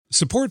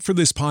Support for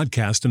this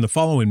podcast and the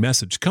following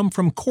message come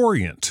from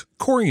Corient.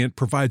 Corient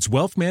provides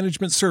wealth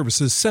management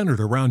services centered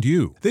around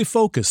you. They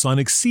focus on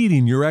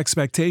exceeding your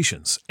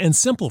expectations and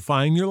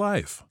simplifying your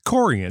life.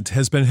 Corient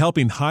has been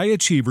helping high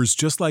achievers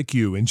just like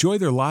you enjoy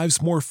their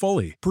lives more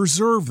fully,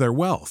 preserve their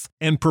wealth,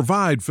 and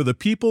provide for the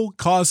people,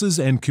 causes,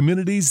 and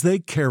communities they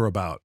care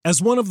about. As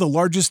one of the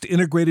largest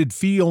integrated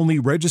fee-only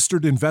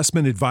registered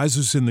investment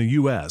advisors in the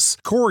U.S.,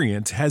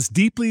 Corient has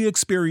deeply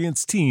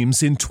experienced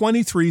teams in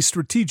 23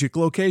 strategic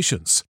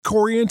locations.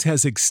 Corient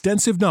has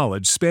extensive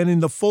knowledge spanning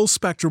the full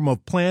spectrum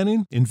of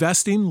planning,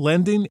 investing,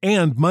 lending,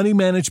 and money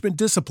management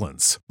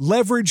disciplines.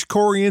 Leverage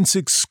Corient's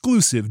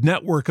exclusive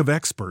network of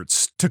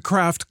experts to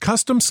craft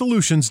custom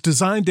solutions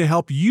designed to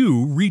help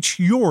you reach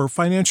your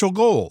financial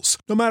goals,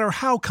 no matter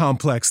how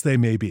complex they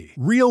may be.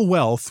 Real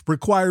wealth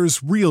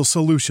requires real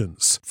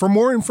solutions. For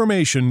more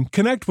information,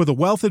 connect with a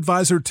wealth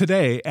advisor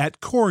today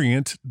at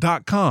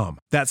Corient.com.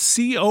 That's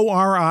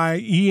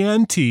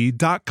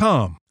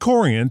Corient.com.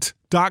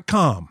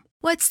 Corient.com.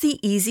 What's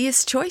the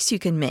easiest choice you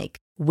can make?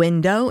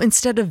 Window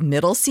instead of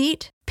middle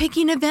seat?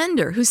 Picking a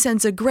vendor who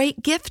sends a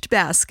great gift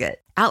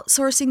basket?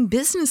 Outsourcing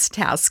business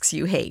tasks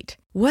you hate?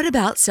 What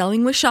about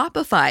selling with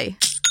Shopify?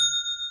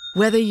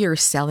 Whether you're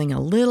selling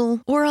a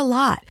little or a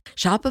lot,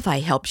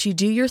 Shopify helps you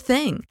do your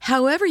thing,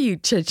 however you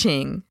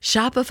cha-ching.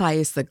 Shopify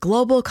is the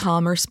global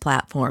commerce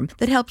platform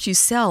that helps you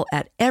sell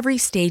at every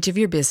stage of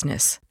your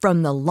business.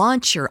 From the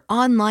launch your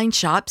online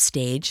shop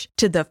stage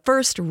to the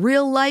first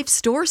real-life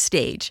store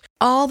stage,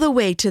 all the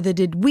way to the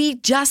did we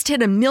just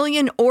hit 1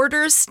 million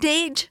orders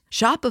stage.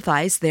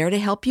 Shopify's there to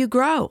help you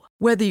grow.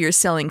 Whether you're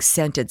selling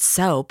scented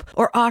soap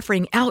or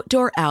offering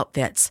outdoor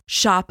outfits,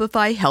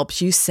 Shopify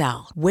helps you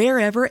sell.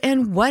 Wherever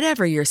and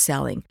whatever you're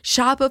selling,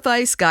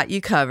 Shopify's got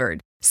you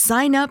covered.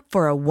 Sign up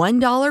for a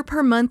 $1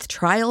 per month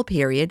trial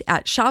period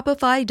at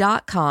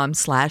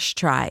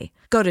shopify.com/try.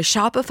 Go to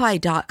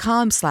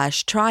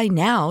shopify.com/try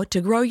now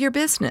to grow your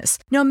business,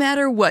 no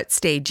matter what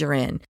stage you're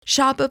in.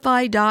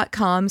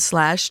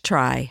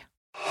 Shopify.com/try.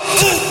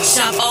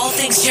 Shop all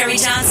things Cherry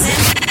Johnson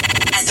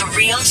at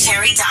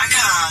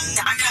therealcherry.com.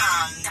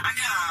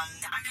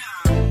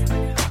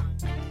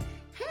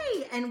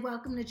 Hey, and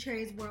welcome to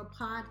Cherry's World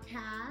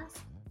Podcast.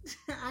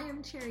 I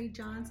am Cherry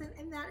Johnson,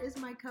 and that is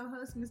my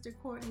co-host, Mr.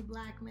 Courtney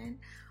Blackman.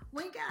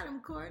 Wink at him,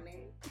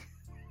 Courtney.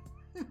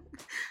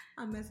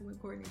 I'm messing with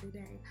Courtney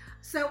today.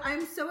 So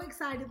I'm so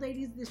excited,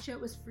 ladies. This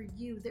show is for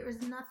you. There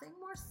is nothing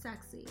more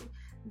sexy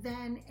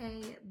than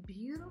a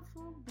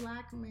beautiful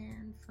black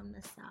man from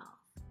the South.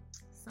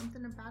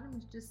 Something about him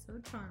is just so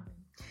charming.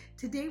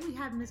 Today we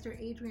have Mr.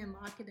 Adrian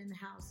Lockett in the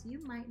house. You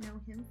might know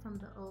him from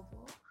The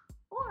Oval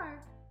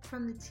or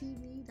from the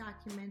TV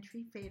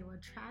documentary Fatal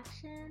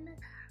Attraction,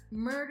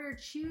 Murder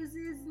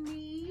Chooses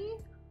Me,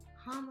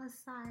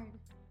 Homicide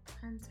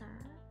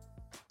Hunter,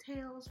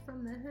 Tales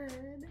from the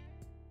Hood,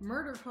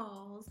 Murder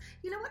Calls.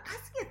 You know what? I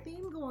see a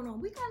theme going on.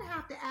 We're going to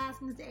have to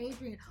ask Mr.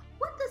 Adrian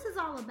what this is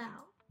all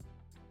about.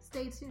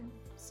 Stay tuned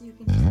so you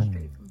can hear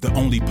straight from the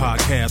only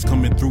podcast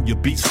coming through your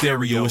beat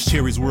stereo is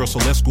Cherry's World, so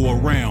let's go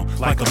around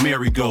like a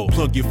merry-go.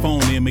 Plug your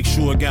phone in, make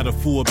sure it got a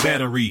full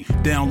battery.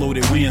 Download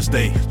it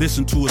Wednesday,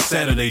 listen to it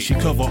Saturday. She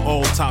cover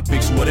all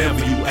topics, whatever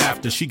you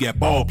after. She got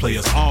ball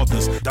players,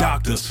 authors,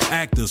 doctors,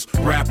 actors,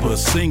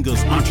 rappers,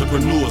 singers,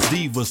 entrepreneurs,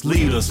 divas,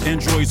 leaders.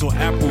 Androids or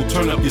Apple,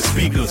 turn up your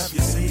speakers.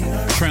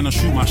 Trying to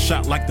shoot my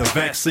shot like the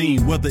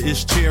vaccine. Whether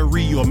it's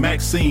Cherry or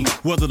Maxine,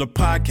 whether the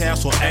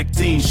podcast or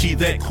acting, she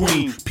that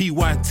queen.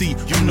 PYT,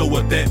 you know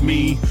what that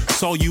mean.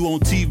 Saw you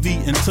on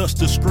TV and touch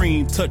the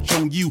screen. Touch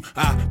on you,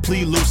 I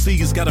plead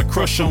Lucy's got a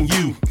crush on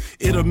you.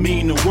 It'll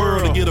mean the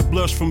world to get a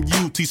blush from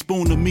you.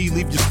 Teaspoon to me,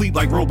 leave you sleep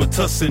like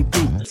Robitussin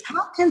do.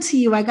 Talking to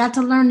you, I got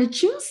to learn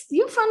that you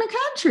from the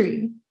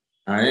country.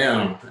 I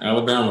am.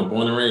 Alabama,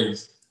 born and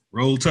raised.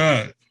 Roll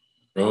Tide.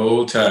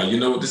 Roll Tide. You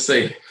know what to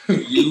say.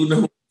 You know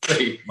what to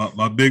say.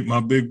 My big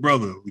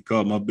brother. We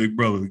call my big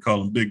brother. We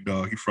call him Big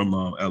Dog. He's from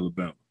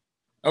Alabama.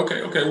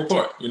 Okay. What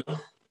part? You know.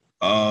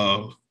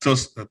 I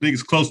think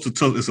it's close to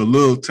Tuscaloosa. It's a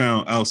little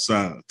town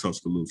outside of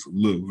Tuscaloosa.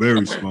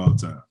 Very small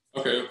town.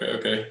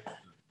 Okay.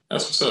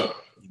 That's what's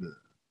up. Yeah.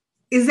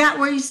 Is that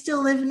where you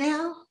still live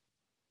now?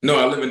 No,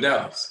 I live in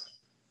Dallas.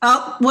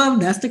 Oh, well,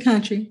 that's the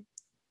country.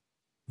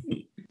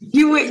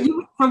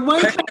 You from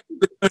one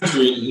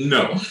country?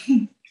 No.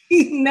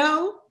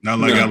 No? Not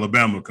like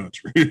Alabama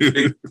country.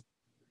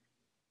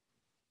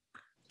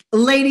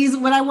 Ladies,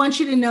 what I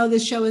want you to know,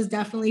 this show is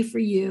definitely for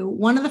you.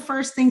 One of the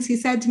first things he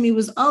said to me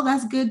was, oh,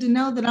 that's good to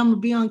know that I'm going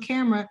to be on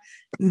camera.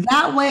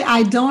 That way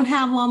I don't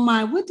have on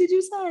my, what did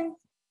you say?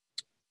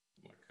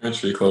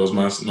 Country clothes,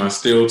 my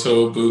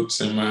steel-toe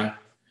boots and I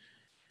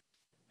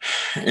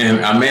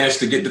managed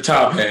to get the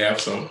top half,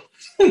 so.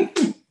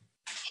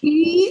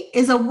 He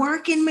is a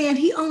working man.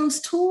 He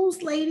owns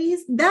tools,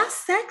 ladies. That's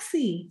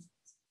sexy.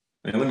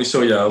 Man, let me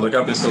show y'all. Look,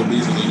 I've been so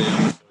busy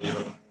today.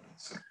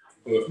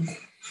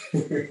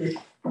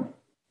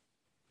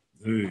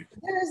 Hey.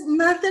 There's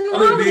nothing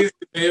I've wrong. been busy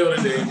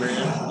today,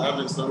 man. I've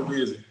been so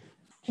busy.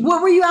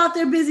 What were you out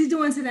there busy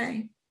doing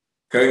today?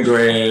 Cutting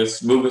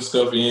grass, moving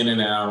stuff in and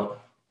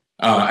out.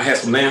 I had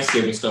some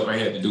landscaping stuff I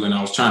had to do, and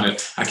I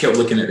kept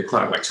looking at the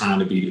clock, like trying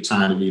to beat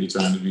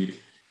it.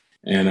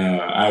 And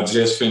I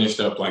just finished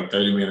up like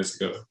 30 minutes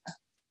ago.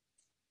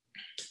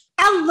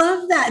 I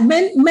love that.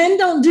 Men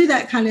don't do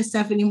that kind of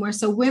stuff anymore.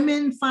 So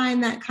women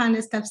find that kind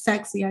of stuff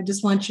sexy. I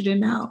just want you to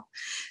know.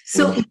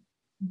 So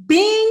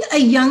being a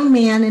young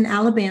man in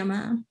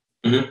Alabama,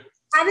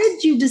 how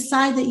did you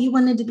decide that you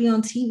wanted to be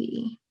on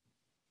TV?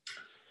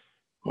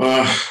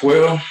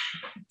 Well,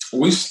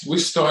 we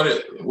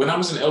started when I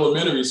was in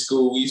elementary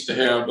school. We used to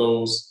have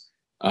those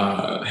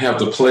have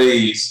the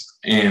plays,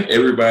 and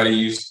everybody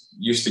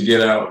used to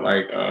get out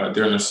like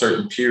during a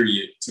certain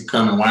period to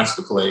come and watch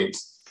the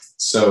plays.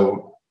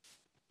 So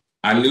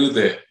I knew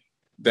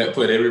that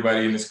put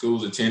everybody in the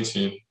school's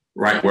attention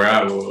right where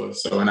I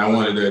was. So, and I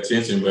wanted the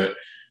attention, but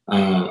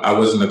I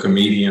wasn't a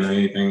comedian or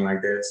anything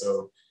like that.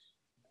 So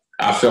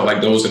I felt like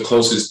that was the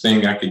closest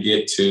thing I could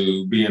get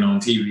to being on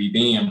TV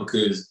then,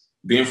 because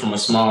being from a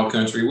small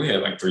country, we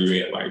had like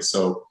 3 red lights.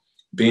 So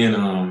being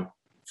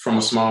from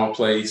a small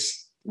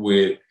place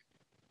with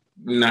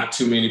not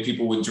too many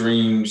people with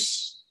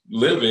dreams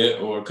live it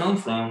or come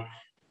from,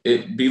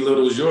 it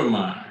belittles your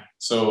mind.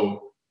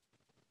 So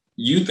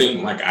you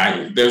think like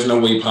there's no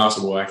way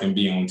possible I can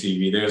be on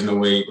TV. There's no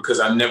way, because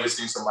I've never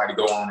seen somebody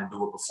go on and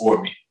do it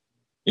before me,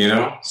 you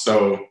know?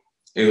 So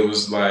it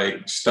was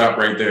like, stop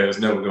right there. It's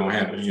never going to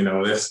happen. You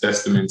know, that's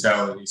the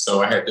mentality.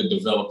 So I had to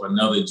develop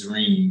another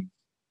dream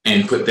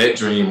and put that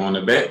dream on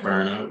the back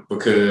burner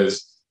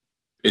because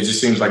it just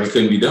seems like it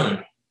couldn't be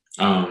done.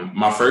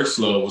 My first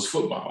love was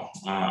football.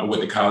 I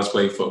went to college,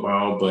 played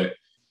football, but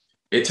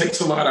it takes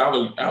a lot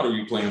out of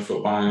you playing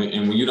football.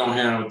 And when you don't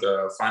have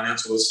the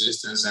financial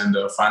assistance and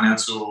the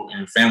financial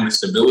and family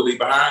stability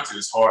behind you,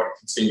 it's hard to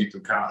continue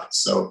through college.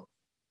 So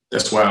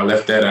that's why I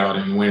left that out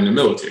and went in the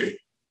military.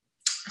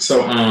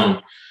 So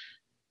I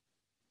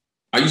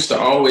used to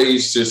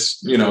always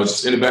just in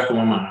the back of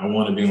my mind, I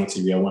want to be on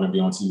TV. I want to be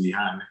on TV.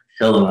 How in the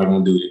hell am I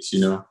going to do this, you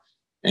know?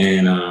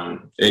 And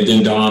it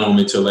didn't dawn on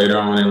me till later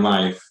on in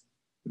life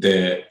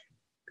that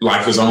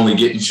life is only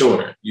getting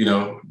shorter, you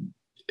know?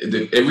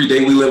 Every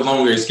day we live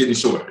longer, it's getting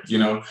shorter, you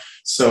know?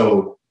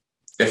 So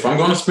if I'm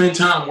going to spend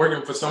time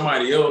working for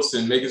somebody else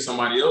and making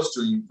somebody else's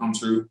dream come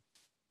true,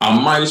 I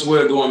might as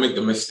well go and make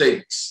the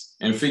mistakes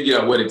and figure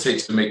out what it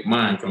takes to make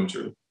mine come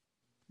true.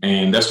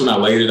 And that's when I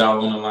laid it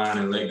out on the line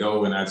and let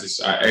go. And I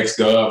asked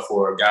God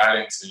for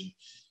guidance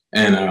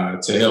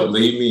and to help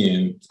lead me.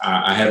 And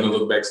I haven't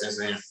looked back since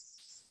then.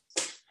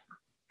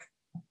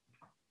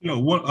 You know,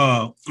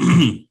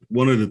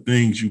 one of the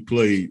things you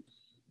played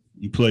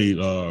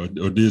or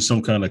did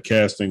some kind of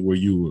casting where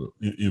you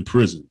were in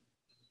prison.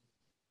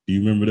 Do you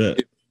remember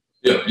that?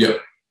 Yeah.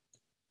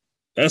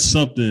 That's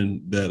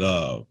something that,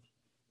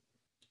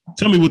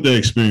 tell me what that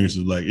experience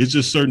is like. It's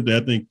just certain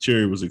that I think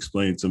Cherry was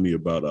explaining to me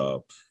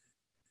about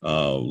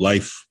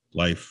life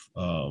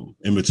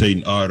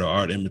imitating art or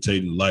art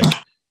imitating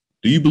life.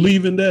 Do you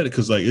believe in that?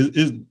 Because like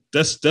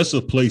that's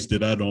a place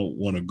that I don't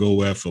want to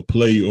go at for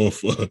play or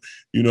for,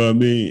 you know what I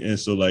mean? And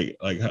so like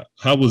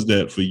how was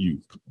that for you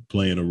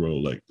playing a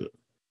role like that?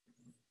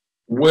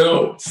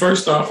 Well,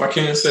 first off, I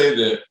can say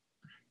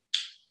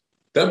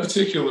that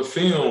particular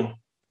film,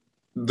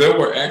 there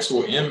were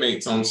actual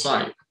inmates on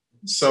site.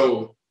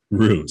 So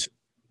really, to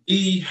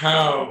see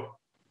how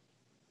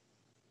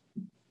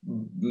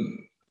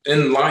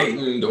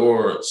enlightened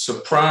or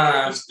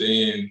surprised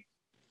and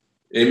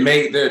it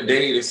made their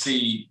day to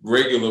see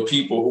regular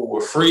people who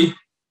were free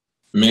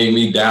made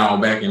me dial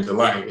back into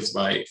life. It's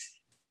like,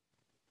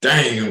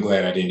 dang, I'm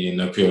glad I didn't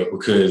end up here,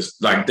 because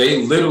like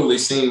they literally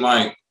seem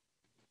like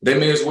they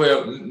may as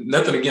well,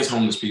 nothing against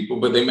homeless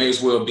people, but they may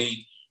as well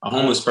be a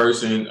homeless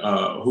person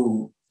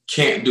who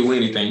can't do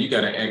anything. You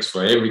got to ask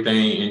for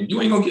everything and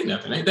you ain't gonna get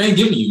nothing. They ain't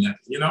giving you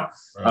nothing, you know?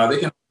 Right. They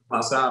can come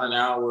outside an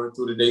hour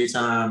through the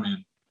daytime,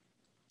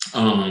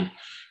 and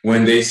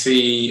when they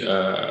see,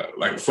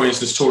 like for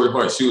instance, Tory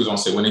Hart, she was on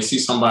set, when they see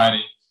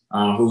somebody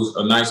who's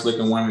a nice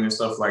looking woman and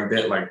stuff like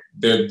that, like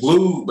they're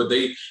glued, but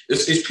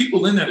it's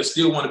people in there that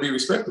still want to be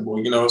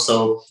respectable, you know?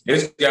 So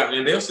and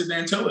they'll sit there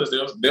and tell us,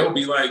 they'll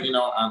be like, you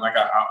know,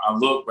 I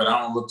look, but I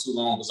don't look too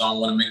long because I don't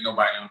want to make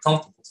nobody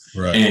uncomfortable.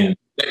 Right. And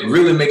that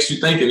really makes you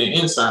think in the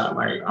inside,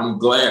 like, I'm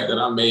glad that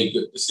I made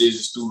good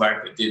decisions through life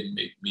that didn't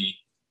make me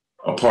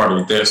a part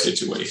of their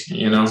situation,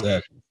 you know?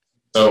 Exactly.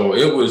 So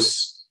it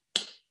was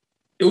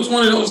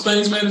one of those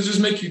things, man, that just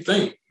make you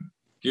think,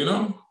 you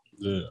know?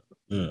 Yeah.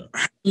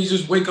 You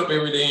just wake up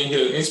every day in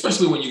here,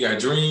 especially when you got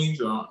dreams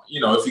or,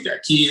 you know, if you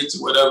got kids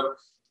or whatever,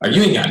 like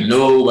you ain't got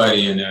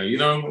nobody in there, you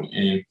know?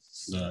 And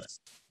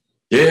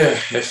yeah,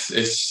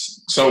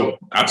 it's so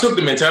I took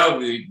the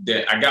mentality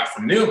that I got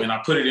from them and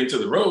I put it into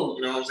the road,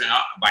 you know what I'm saying?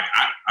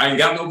 I ain't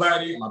got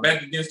nobody, my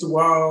back against the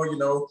wall, you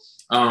know?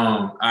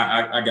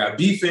 I got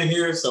beef in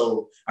here,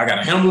 so I got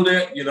to handle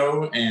that, you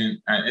know? And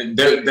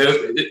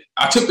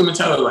I took the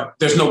mentality like,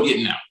 there's no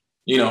getting out,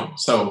 you know?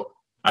 So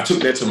I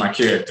took that to my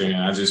character, and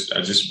I just.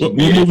 What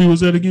movie was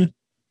that again?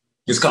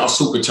 It's called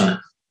Super Turn.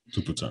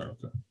 Super Turn.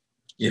 Okay.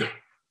 Yeah,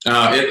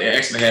 it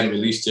actually hadn't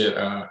released yet.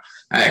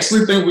 I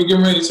actually think we're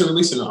getting ready to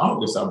release it in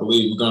August. I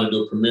believe we're going to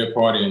do a premiere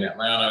party in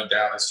Atlanta,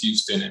 Dallas,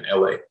 Houston, and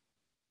LA.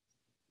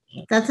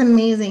 That's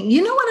amazing.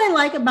 You know what I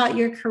like about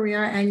your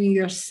career and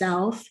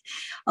yourself?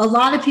 A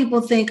lot of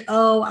people think,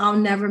 oh, I'll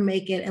never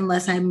make it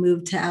unless I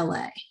move to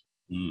LA.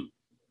 Mm.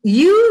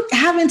 You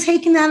haven't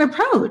taken that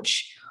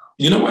approach.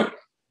 You know what?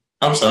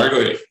 I'm sorry.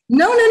 Go ahead.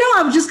 No.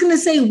 I was just going to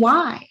say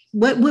why.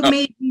 What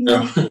made you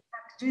have to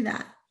do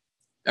that?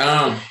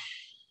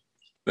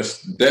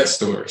 That's that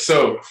story.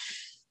 So,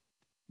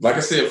 like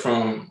I said,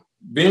 from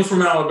being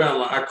from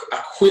Alabama, I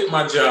quit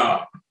my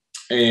job,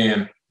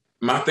 and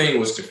my thing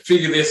was to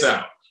figure this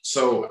out.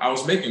 So I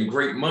was making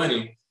great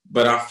money,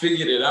 but I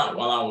figured it out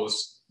while I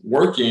was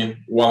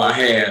working, while I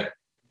had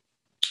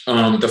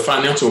the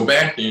financial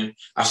backing.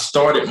 I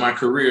started my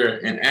career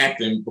in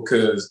acting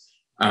because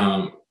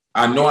I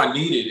know I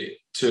needed it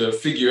to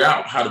figure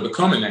out how to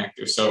become an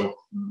actor. So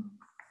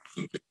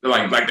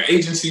like the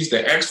agencies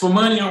that ask for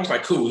money, I was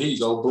like, cool, here you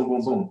go, boom,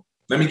 boom, boom.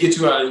 Let me get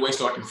you out of the way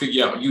so I can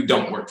figure out you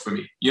don't work for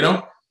me, you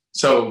know?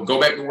 So go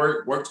back to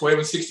work 12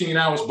 and 16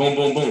 hours, boom,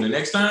 boom, boom. The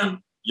next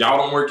time, y'all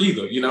don't work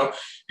either, you know?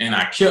 And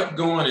I kept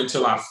going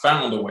until I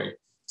found a way.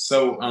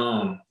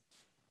 So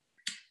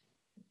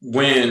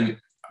when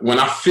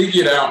I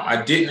figured out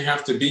I didn't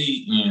have to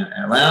be in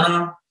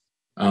Atlanta,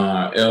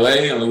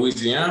 LA, and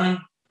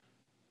Louisiana,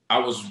 I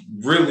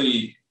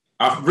really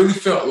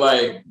felt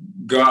like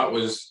God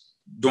was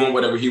doing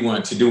whatever he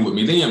wanted to do with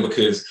me then,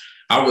 because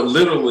I would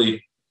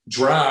literally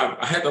drive.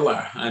 I had to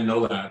lie. I know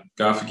lie.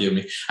 God forgive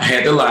me. I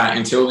had to lie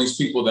and tell these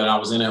people that I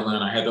was in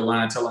Atlanta. I had to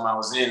lie and tell them I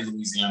was in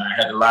Louisiana. I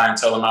had to lie and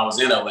tell them I was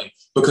in LA,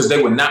 because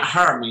they would not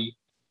hire me.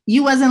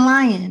 You wasn't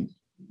lying.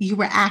 You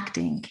were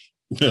acting.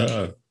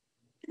 True.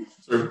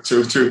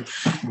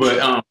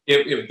 But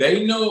if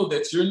they know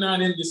that you're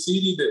not in the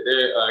city that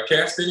they're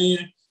casting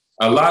in,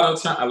 a lot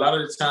of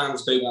the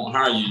times they won't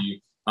hire you.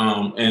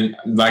 And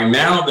like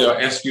now they'll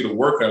ask you to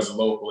work as a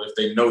local if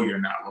they know you're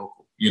not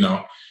local, you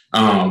know.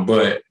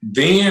 But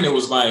then it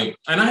was like,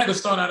 and I had to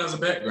start out as a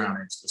background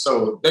extra.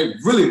 So they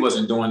really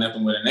wasn't doing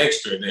nothing with an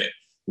extra that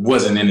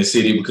wasn't in the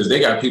city, because they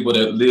got people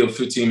that live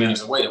 15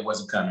 minutes away that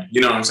wasn't coming. You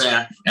know what I'm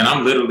saying? And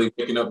I'm literally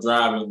picking up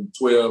driving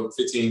 12,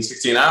 15,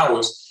 16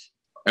 hours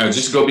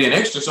just to go be an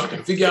extra so I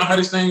can figure out how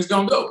this thing is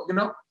going to go, you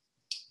know?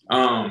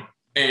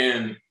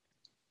 And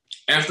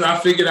after I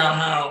figured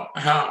out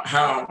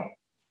how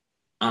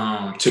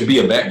to be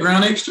a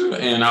background extra,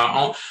 and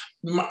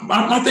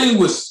my thing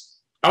was,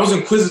 I was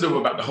inquisitive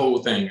about the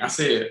whole thing. I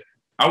said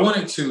I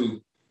wanted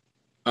to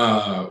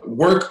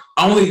work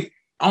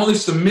only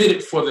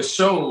submitted for the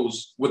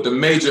shows with the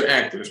major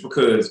actors,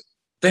 because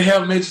they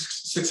have major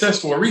success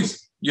for a reason,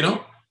 you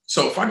know?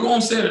 So if I go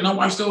on set and I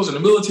watch those, and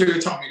the military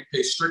taught me to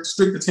pay strict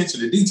attention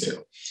to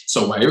detail.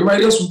 So while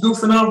everybody else was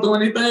goofing off doing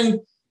their thing,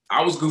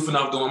 I was goofing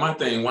off doing my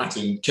thing,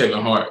 watching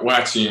Kevin Hart,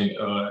 watching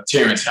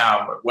Terrence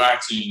Howard,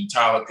 watching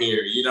Tyler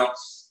Perry, you know?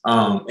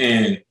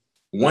 And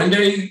one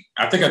day,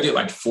 I think I did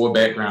like 4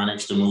 background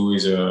extra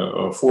movies,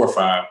 or 4 or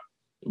 5.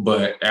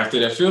 But after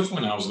that 5th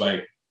one, I was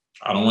like,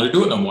 I don't want to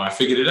do it no more. I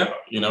figured it out,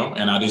 you know,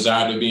 and I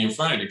desired to be in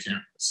front of the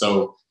camera.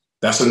 So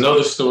that's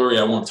another story.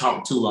 I won't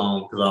talk too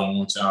long because I don't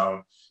want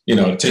y'all, you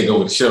know, to take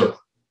over the show.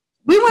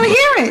 We want to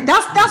hear it.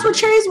 That's what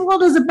Cherry's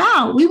World is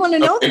about. We want to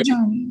know the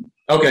journey.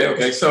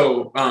 Okay.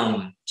 So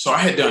I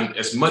had done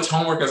as much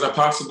homework as I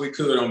possibly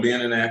could on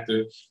being an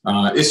actor.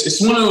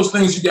 It's one of those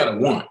things you got to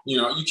want. You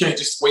know, you can't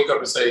just wake up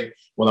and say,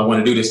 well, I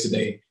want to do this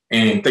today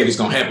and think it's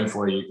going to happen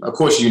for you. Of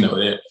course, you know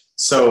that.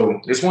 So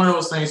it's one of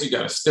those things you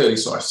got to study.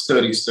 So I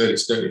studied,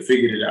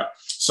 figured it out.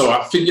 So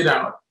I figured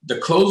out the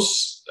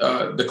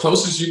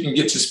closest you can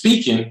get to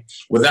speaking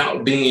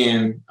without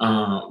being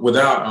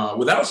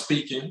without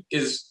speaking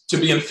is to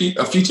be a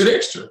featured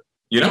extra.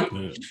 You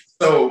know,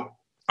 So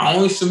I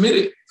only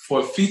submitted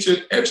for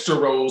featured extra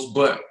roles,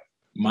 but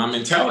my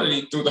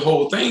mentality through the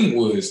whole thing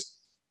was,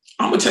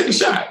 I'm gonna take a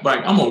shot. Like,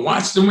 I'm gonna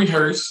watch them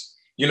rehearse,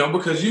 you know,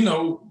 because you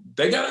know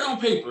they got it on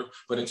paper,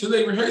 but until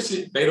they rehearse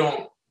it, they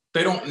don't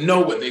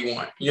know what they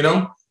want, you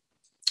know.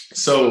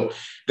 So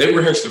they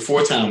rehearsed it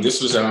 4 times.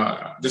 This was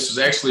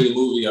actually a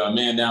movie,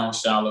 Man Down with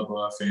Shia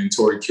LaBeouf and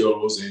Tori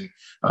Kills and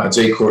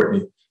Jay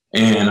Courtney,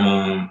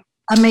 and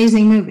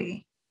amazing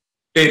movie.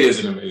 It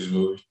is an amazing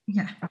movie.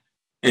 Yeah.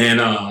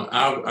 And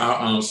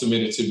I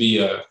submitted to be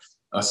a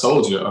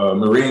soldier, a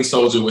Marine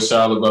soldier with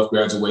Shia LaBeouf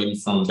graduating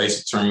from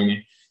basic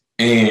training.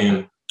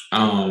 And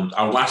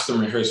I watched him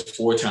rehearse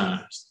 4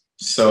 times.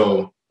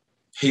 So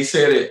he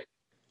said it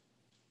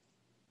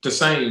the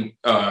same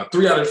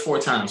 3 out of 4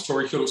 times.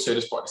 Tori Kittle said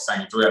his part the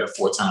same 3 out of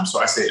 4 times. So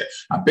I said,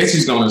 I bet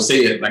he's going to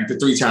say it like the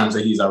 3 times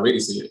that he's already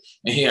said it.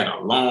 And he had a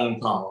long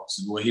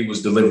pause where he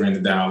was delivering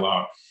the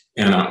dialogue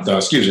and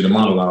the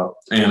monologue.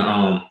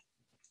 And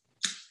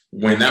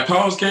when that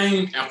pause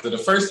came after the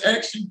first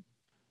action,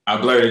 I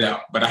blurted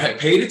out. But I had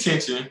paid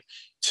attention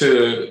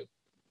to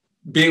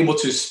be able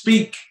to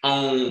speak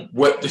on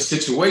what the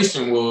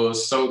situation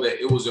was so that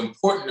it was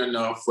important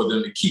enough for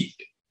them to keep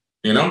it,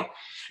 you know?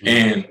 Mm-hmm.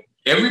 And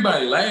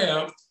everybody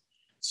laughed,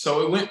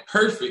 so it went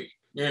perfect,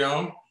 you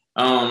know?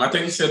 I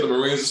think he said the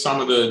Marines are some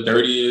of the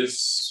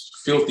dirtiest,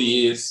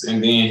 filthy is.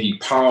 And then he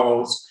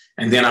paused.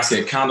 And then I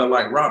said, kind of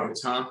like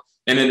Roberts, huh?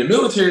 And in the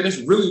military, that's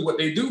really what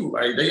they do.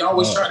 Like, they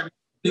always try to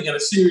be in a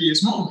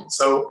serious moment.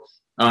 So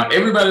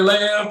everybody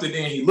laughed, and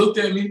then he looked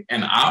at me.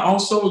 And I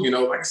also,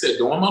 like I said,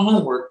 doing my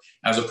homework,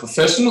 as a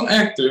professional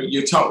actor,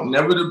 you're taught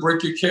never to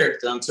break your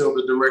character until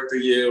the director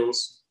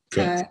yells.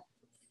 Okay.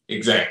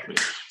 Exactly.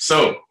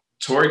 So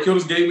Torrey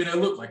Kilders gave me that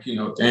look like,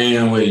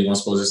 damn way you weren't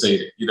supposed to say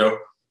that,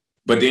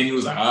 But then he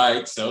was like, all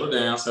right, settle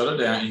down.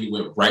 And he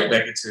went right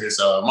back into his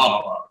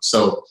monologue.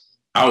 So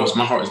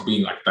my heart was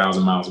beating like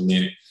 1,000 miles a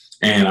minute.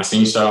 And I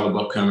seen Shia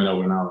LaBeouf coming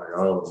over, and I was like,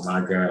 oh my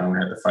God, I'm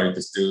gonna have to fight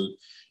this dude.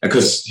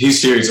 Because he's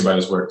serious about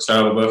his work.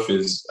 Shia LaBeouf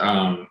is,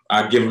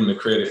 I give him the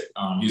credit.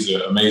 He's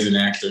an amazing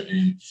actor,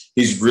 and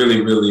he's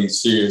really, really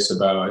serious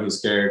about his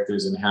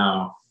characters and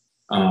how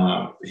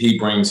he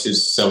brings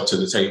himself to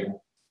the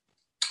table.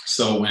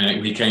 So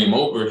when he came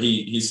over,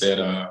 he said,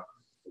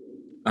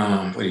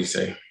 what did he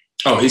say?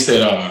 Oh, he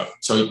said,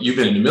 so you've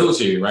been in the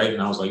military, right?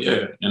 And I was like,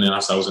 yeah. And then I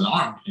said I was in the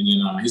Army. And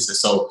then he said,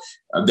 so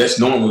that's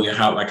normally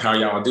how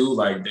y'all do,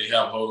 like they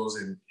have hoes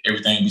and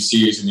everything be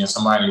serious. And then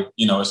somebody,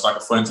 it's like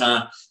a fun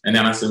time. And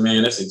then I said,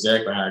 man, that's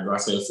exactly how I go. I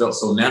said, it felt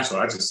so natural.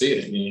 I just said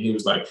it. And he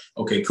was like,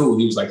 okay, cool.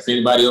 He was like, if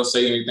anybody else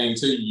say anything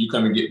to you, you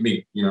come and get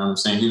me. You know what I'm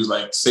saying? He was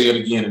like, say it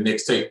again the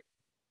next take.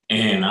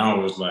 And I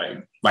was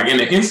like in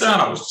the inside,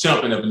 I was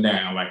jumping up and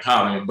down, like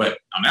hollering. But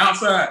on the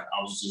outside,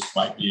 I was just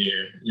like, yeah,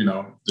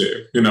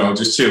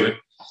 just chilling.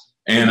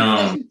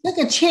 And you took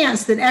a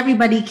chance that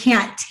everybody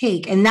can't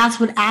take. And that's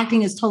what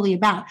acting is totally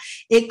about.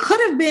 It could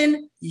have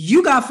been,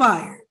 you got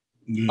fired.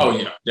 Oh,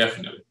 yeah,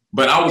 definitely.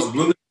 But I was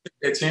willing to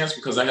take that chance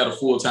because I had a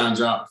full-time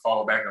job to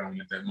fall back on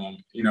at that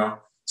moment,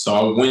 So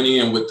I went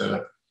in with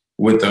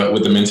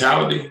the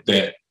mentality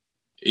that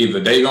either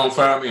they gonna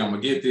fire me, I'm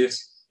gonna get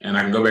this, and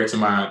I can go back to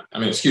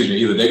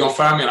either they're going to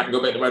fire me and I can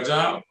go back to my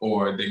job,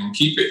 or they're going to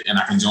keep it and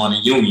I can join a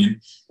union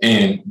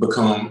and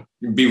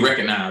be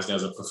recognized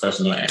as a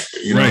professional actor.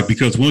 Right,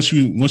 because once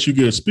you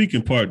get a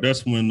speaking part,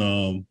 that's when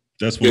so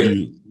that's smart.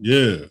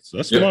 Yeah.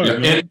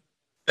 And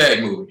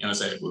SAG movie,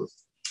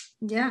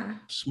 Yeah.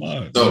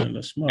 Smart. So man,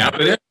 that's smart.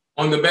 After that,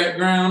 on the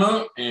background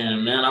up,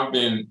 and man,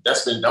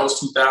 that was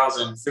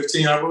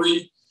 2015, I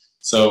believe.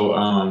 So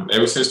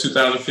ever since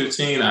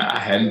 2015, I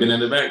hadn't been in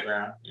the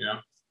background,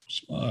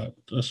 Smart.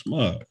 That's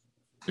smart.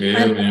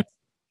 Yeah, man.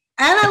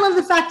 And I love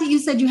the fact that you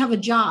said you have a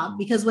job,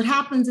 because what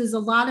happens is a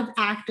lot of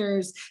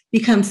actors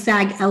become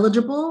SAG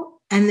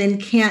eligible and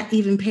then can't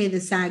even pay the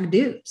SAG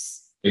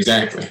dues.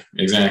 Exactly.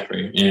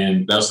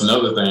 And that's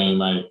another thing,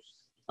 like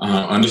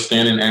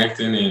understanding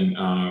acting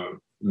and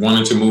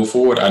wanting to move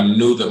forward. I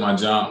knew that my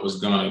job was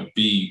going to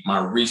be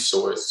my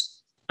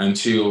resource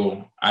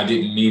until I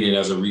didn't need it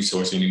as a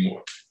resource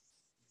anymore.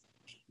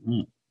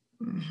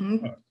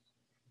 Mm-hmm.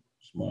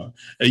 Smart.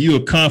 Hey, you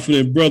a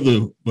confident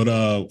brother,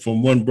 but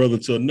from one brother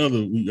to another,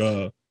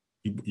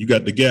 you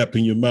got the gap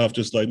in your mouth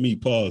just like me.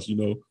 Pause.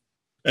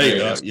 Hey,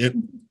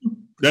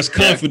 that's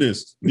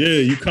confidence. Yeah,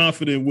 you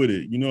confident with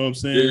it. You know what I'm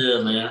saying?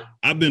 Yeah, man.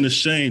 I've been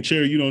ashamed,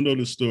 Cherry. You don't know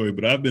the story,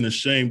 but I've been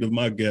ashamed of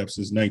my gap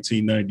since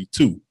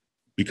 1992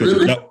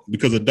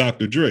 because of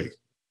Dr. Dre.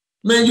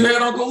 Man, you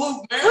had Uncle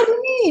Luke, man. What do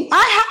you mean?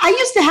 I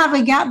used to have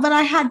a gap, but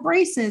I had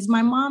braces.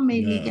 My mom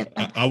made me get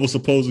that. I was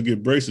supposed to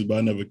get braces, but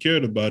I never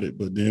cared about it.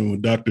 But then when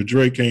Dr.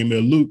 Dre came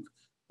at Luke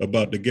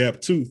about the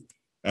gap tooth,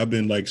 I've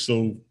been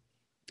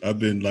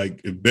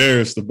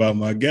embarrassed about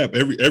my gap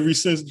ever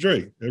since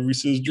Dre. Yeah.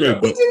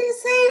 What did he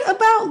say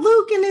about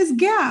Luke and his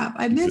gap?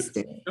 I missed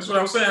it. That's what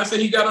I'm saying. I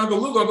said he got Uncle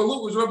Luke. Uncle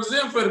Luke was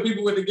representing for the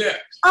people with the gap.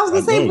 I was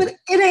gonna say, but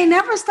it ain't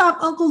never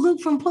stopped Uncle Luke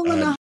from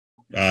pulling the.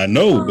 I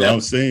know, but I'm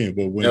saying,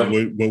 but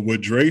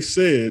what Dre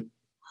said,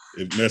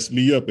 it messed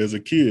me up as a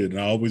kid, and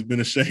I've always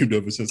been ashamed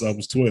of it since I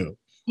was 12.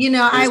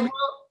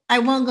 I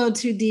won't go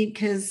too deep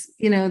because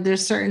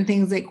there's certain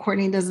things that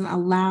Courtney doesn't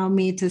allow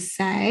me to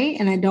say,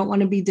 and I don't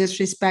want to be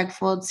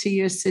disrespectful to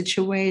your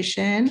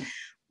situation.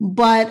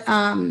 But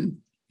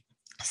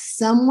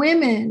some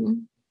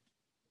women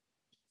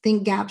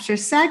think gaps are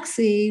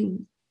sexy.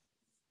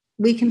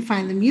 We can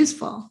find them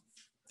useful.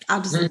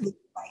 I'll just.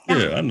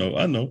 Yeah, I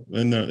know,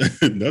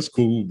 and that's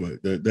cool. But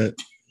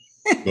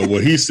but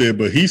what he said,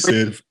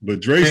 but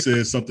Dre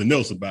said something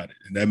else about it,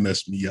 and that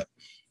messed me up.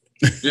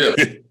 Yeah,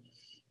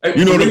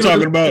 you know what I'm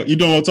talking about. You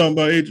know what I'm talking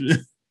about,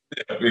 Adrian?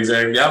 Yeah,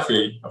 exactly. I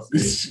feel you.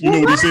 You know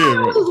what he said,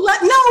 right?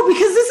 No,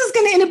 because this is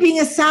going to end up being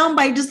a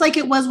soundbite, just like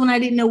it was when I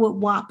didn't know what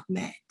WAP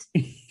meant.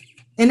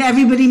 And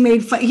everybody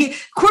made fun.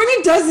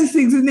 Courtney does these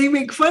things and they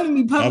make fun of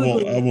me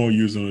publicly. I won't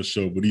use it on the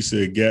show, but he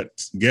said,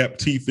 gap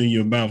teeth in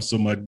your mouth so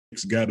my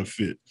dick's got to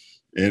fit.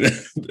 And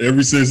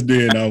ever since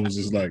then, I was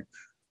just like,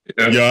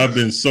 I've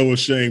been so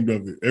ashamed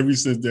of it. Ever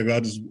since then,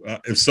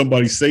 if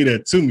somebody say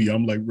that to me,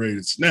 I'm like ready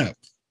to snap.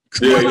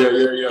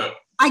 Yeah.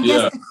 I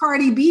guess the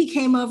Cardi B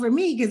came over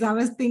me because I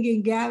was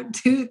thinking gap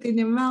tooth in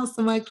your mouth,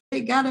 so my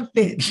clit gotta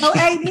fit. So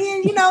hey, me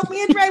and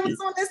Dre was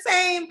on the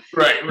same.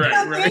 Right.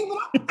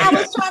 I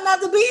was trying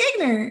not to be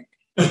ignorant.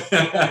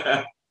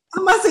 I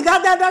must have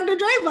got that Dr.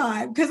 Dre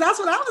vibe because that's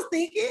what I was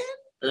thinking.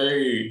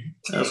 Hey,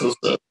 that's what's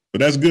up. But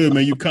that's good,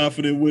 man. You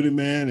confident with it,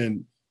 man,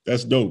 and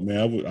That's dope,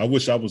 man. I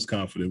wish I was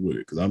confident with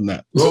it because I'm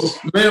not. Well,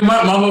 man, my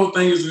whole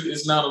thing is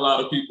it's not a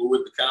lot of people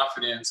with the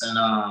confidence and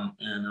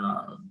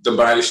the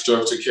body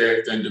structure,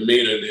 character, and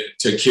demeanor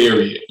to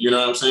carry it. You know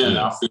what I'm saying?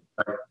 Yeah.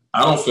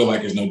 I don't feel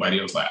like there's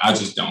nobody else like. I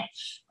just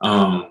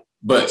don't.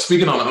 But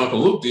speaking on the Uncle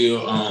Luke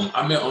deal,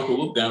 I met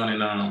Uncle Luke down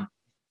in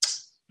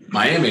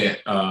Miami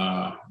at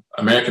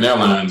American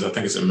Airlines. I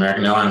think it's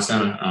American Airlines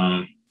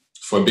Center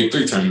for a Big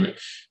 3 tournament.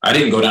 I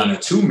didn't go down there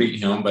to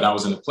meet him, but I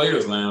was in the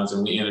players' lounge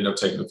and we ended up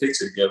taking a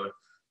picture together.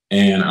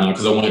 And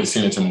because I wanted to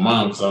send it to my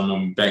mom, because I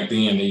remember back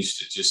then they used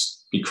to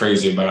just be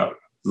crazy about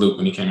Luke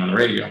when he came on the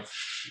radio.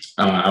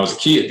 I was a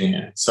kid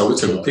then, so we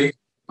took a picture.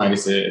 Somebody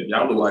said,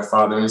 "Y'all look like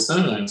father and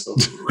son." And so,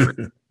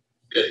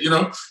 you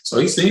know, so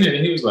he seen it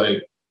and he was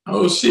like,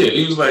 "Oh shit!"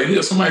 He was like,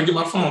 "Here, somebody get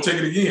my phone, take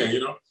it again." You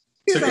know,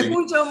 he's like,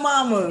 "Who's your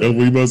mama?" That's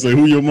what you about to say.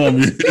 Who your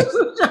mama?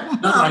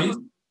 No, he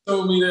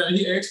told me that.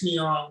 He asked me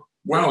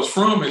where I was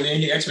from, and then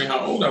he asked me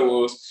how old I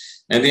was.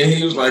 And then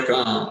he was like, you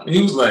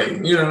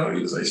know,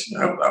 he was like,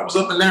 I was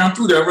up and down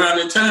through there around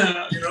that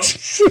time, you know.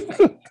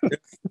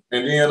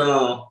 And then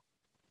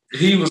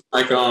he was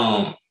like,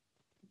 all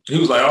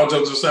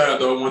jokes aside,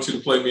 though, I want you to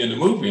play me in the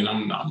movie. And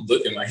I'm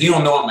looking like he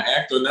don't know I'm an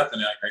actor or nothing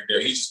like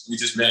that. We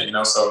just met, you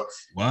know. So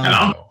wow. And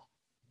I'm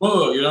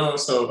you know.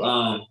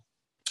 So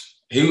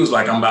he was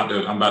like, I'm about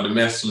to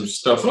mess some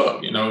stuff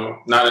up, you know,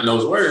 not in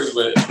those words,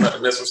 but I'm about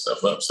to mess some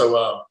stuff up.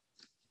 So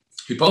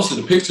he posted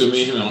a picture of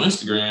me and him on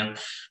Instagram.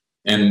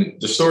 And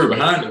the story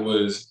behind it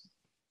was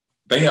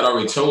they had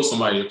already told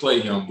somebody to play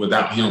him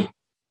without him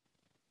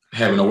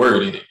having a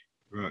word in it.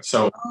 Right.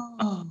 So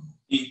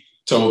he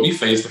told me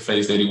face to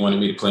face that he wanted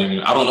me to play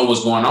him. I don't know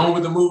what's going on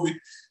with the movie,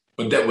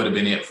 but that would have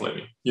been it for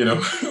me. You know,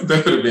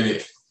 that would have been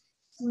it.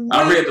 Wow.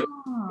 I read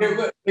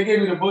they gave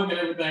me the book and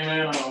everything,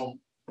 man.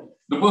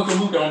 The book of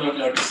Luke, I don't know if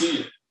y'all can see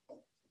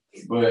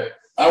it, but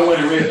I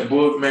went and read the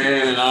book,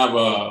 man, and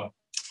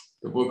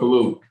the book of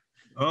Luke.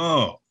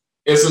 Oh.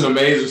 It's an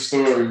amazing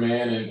story,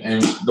 man,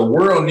 and the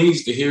world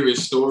needs to hear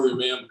his story,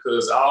 man,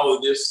 because all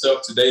of this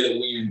stuff today that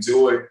we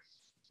enjoy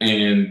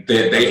and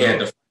that they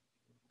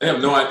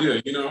have no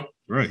idea, you know?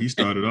 Right, he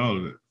started all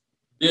of it.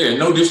 Yeah,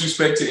 no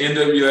disrespect to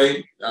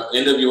NWA,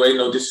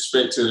 no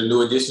disrespect to the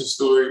New Edition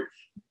story,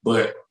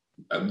 but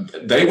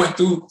they went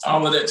through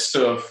all of that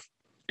stuff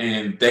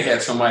and they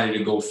had somebody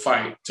to go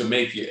fight to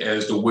make it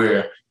as to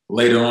where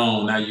later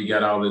on, now you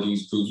got all of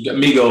these groups. You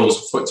got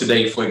Migos for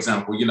today, for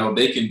example. You know,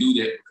 they can do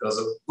that because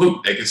of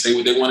Luke. They can say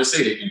what they want to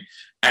say. They can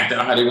act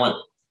out how they want.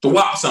 The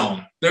WAP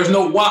song. There's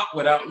no WAP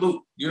without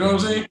Luke. You know what I'm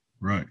saying?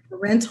 Right.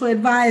 Parental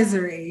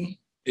advisory.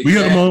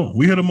 Exactly.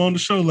 We had him on the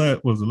show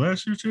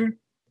last year, Cherry?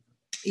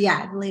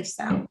 Yeah, I believe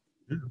so.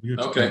 Yeah,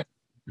 okay.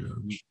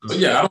 But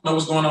yeah, I don't know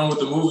what's going on with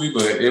the movie,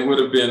 but it would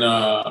have been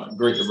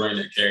great to bring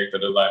that character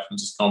to life. I'm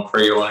just gonna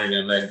pray on it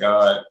and let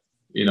God,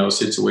 you know,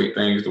 situate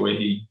things the way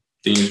He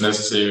deems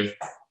necessary.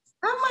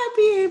 I might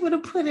be able to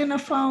put in a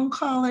phone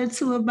call or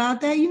two about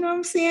that. You know what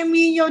I'm saying?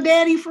 Me and your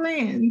daddy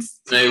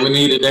friends. Hey, we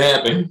need it to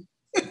happen.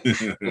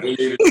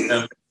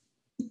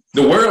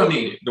 The world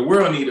need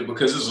it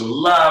because there's a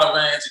lot of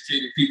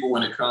educated people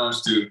when it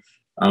comes to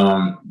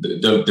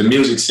the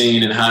music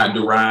scene and how it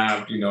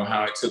derived, you know,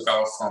 how it took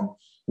off from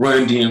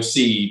Run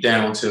DMC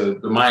down to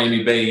the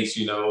Miami bass,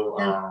 you know,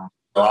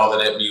 all of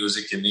that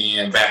music, and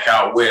then back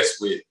out west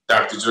with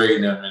Dr. Dre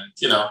and them, and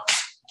you know.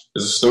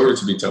 There's a story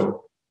to be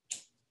told.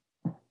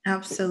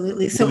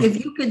 Absolutely. So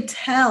if you could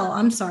tell,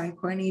 I'm sorry,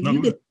 Courtney, if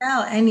you could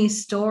tell any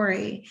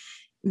story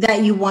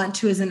that you want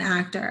to as an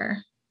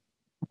actor,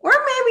 or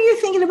maybe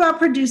you're thinking about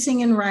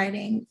producing and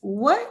writing,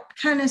 what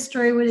kind of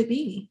story would it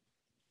be?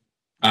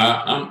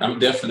 I'm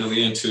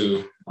definitely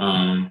into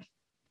a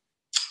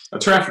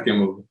trafficking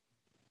movie,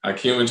 like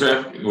human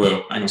trafficking.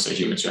 Well, I ain't gonna say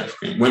human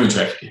trafficking, women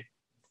trafficking.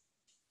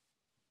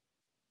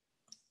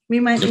 We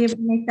might be able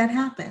to make that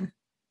happen.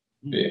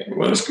 Yeah,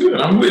 well, it's good.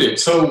 I'm with it.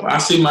 So I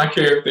see my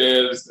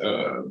character as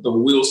the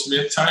Will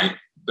Smith type,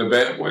 the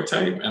bad boy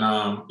type.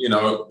 And, you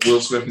know,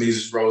 Will Smith needs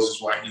his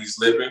roses while he's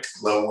living.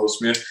 Love Will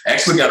Smith.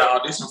 Actually got an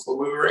audition for a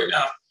movie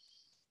right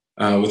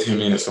now with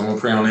him in it. So I'm going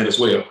to pray on that as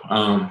well.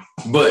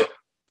 But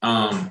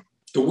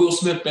the Will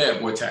Smith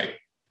bad boy type,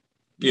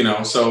 you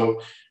know,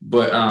 so,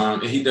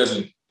 but he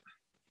doesn't,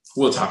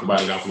 we'll talk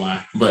about it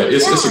offline. But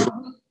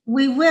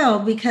we will,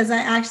 because I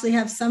actually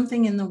have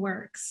something in the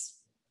works.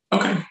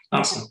 Okay,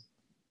 awesome.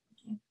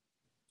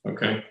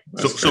 Okay.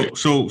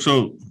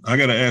 So I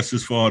gotta ask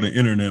this for all the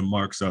internet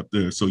marks out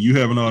there. So you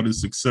having all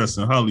this success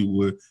in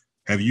Hollywood,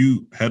 have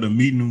you had a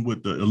meeting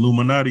with the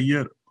Illuminati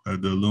yet?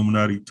 Have the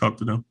Illuminati talked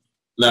to them?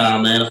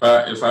 Nah, man. If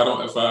I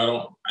don't, I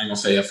ain't gonna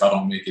say if I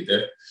don't make it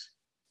there.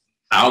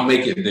 I'll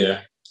make it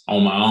there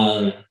on my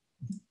own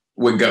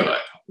with God.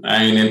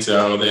 I ain't into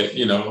all that,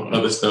 you know,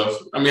 other stuff.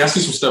 I mean, I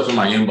see some stuff in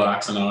my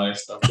inbox and all that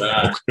stuff.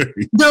 But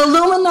the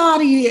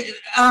Illuminati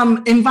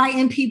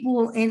inviting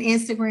people in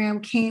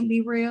Instagram can't be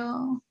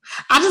real.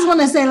 I just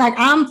want to say, like,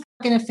 I'm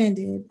fucking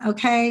offended,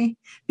 okay?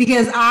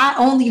 Because I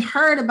only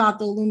heard about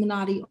the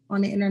Illuminati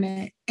on the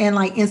internet and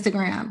like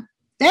Instagram.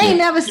 They ain't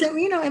never sent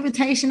me no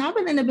invitation. I've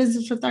been in the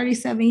business for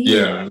 37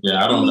 years.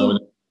 Yeah, I don't know.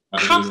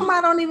 How come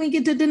I don't even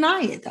get to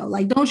deny it though?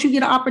 Like, don't you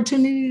get an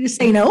opportunity to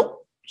say no?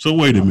 So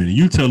wait a minute,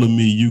 you telling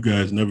me you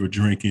guys never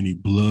drank any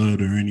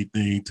blood or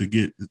anything to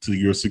get to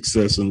your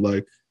success in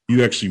life?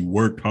 You actually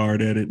worked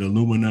hard at it. The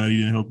Illuminati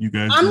didn't help you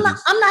guys. I'm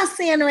not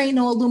saying there ain't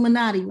no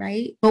Illuminati,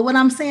 right? But what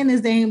I'm saying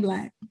is they ain't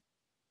black.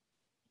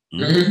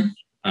 Mm-hmm.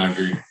 I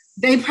agree.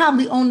 They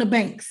probably own the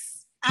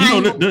banks.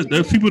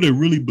 There's people that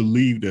really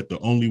believe that the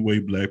only way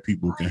black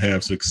people can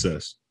have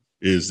success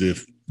is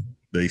if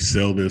they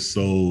sell their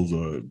souls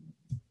or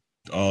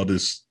all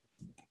this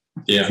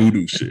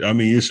voodoo shit. I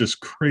mean, it's just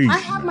crazy. I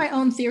have my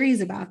own theories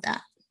about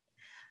that.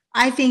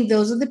 I think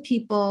those are the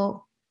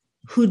people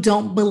who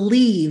don't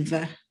believe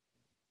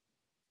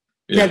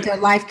that their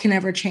life can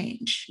ever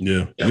change.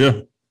 Yeah.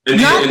 Not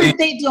that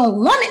they don't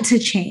want it to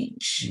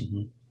change,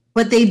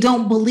 but they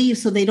don't believe,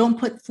 so they don't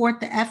put forth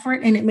the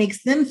effort, and it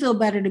makes them feel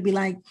better to be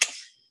like,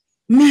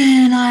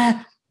 man,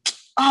 I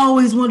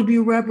always want to be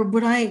a rapper,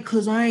 but I ain't,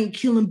 because I ain't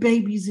killing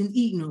babies and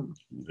eating them.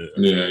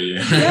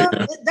 Yeah.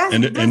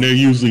 And they're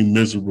usually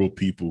miserable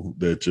people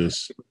that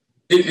just...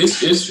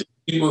 It's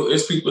people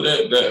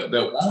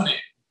that want it,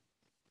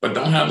 but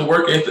don't have the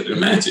work ethic to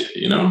match it,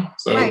 you know?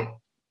 So... Right.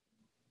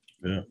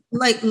 Yeah.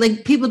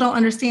 Like people don't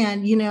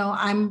understand, you know,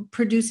 I'm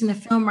producing a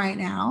film right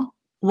now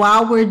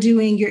while we're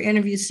doing your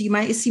interview. So you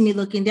might see me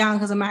looking down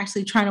because I'm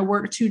actually trying to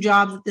work 2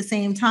 jobs at the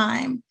same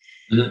time.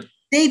 Mm-hmm.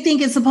 They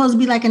think it's supposed to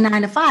be like a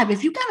 9 to 5.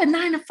 If you got a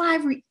 9 to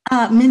 5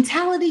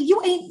 mentality,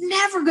 you ain't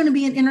never going to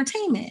be in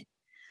entertainment.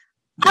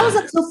 I was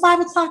up till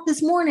 5 o'clock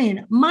this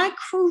morning. My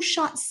crew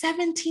shot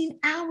 17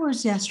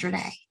 hours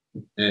yesterday.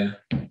 Yeah.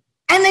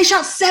 And they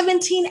shot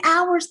 17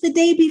 hours the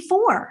day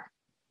before.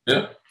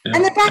 Yeah. Yeah.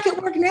 And they're back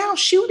at work now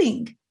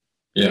shooting.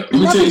 Yeah. Let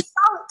me tell you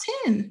solid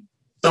 10.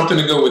 Something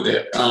to go with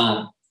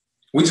that.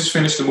 We just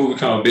finished a movie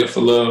called Built for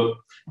Love,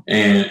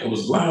 and it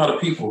was a lot of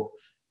people.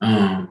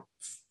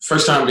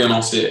 First time being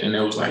on set, and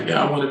it was like,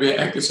 yeah, I want to be an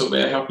actor so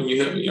bad. How can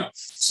you help me?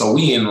 So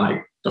we in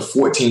like the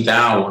 14th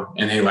hour,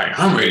 and they like,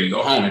 I'm ready to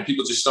go home. And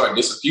people just start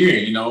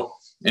disappearing, you know,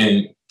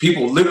 and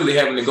people literally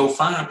having to go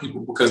find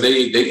people because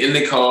they in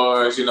their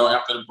cars, you know,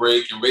 after the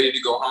break and ready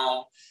to go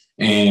home.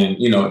 And,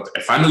 you know,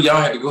 if I knew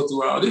y'all had to go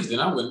through all this, then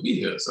I wouldn't be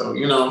here. So,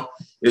 you know,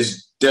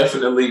 it's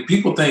definitely,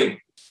 people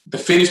think the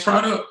finished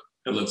product,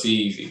 it looks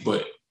easy,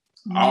 but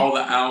all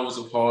the hours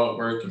of hard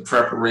work and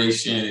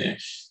preparation, and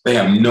they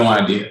have no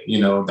idea,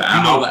 you know,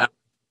 all the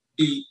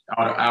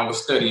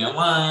hours studying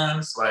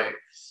lines, like,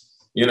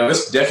 you know,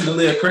 it's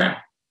definitely a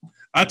craft.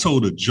 I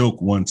told a joke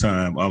one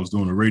time. I was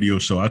doing a radio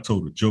show. I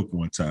told a joke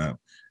one time,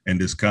 and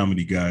this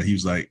comedy guy, he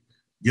was like,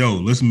 yo,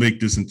 let's make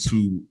this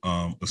into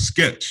a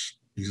sketch.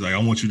 He's like, I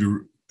want you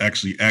to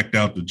actually act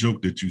out the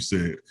joke that you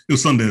said. It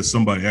was something that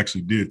somebody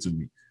actually did to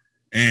me.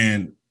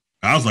 And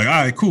I was like, all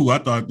right, cool. I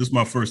thought this is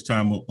my first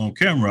time on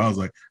camera. I was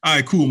like, all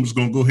right, cool. I'm just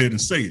going to go ahead and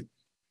say it.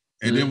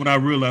 And then when I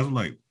realized, I'm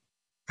like,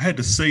 I had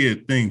to say a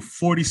thing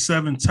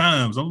 47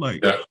 times. I'm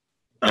like,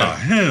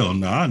 hell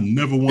no, I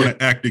never want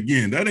to act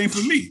again. That ain't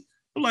for me.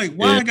 I'm like,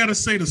 why I got to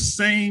say the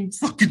same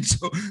fucking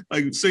joke?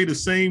 Like, say the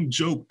same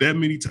joke that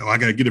many times. I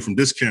got to get it from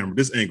this camera,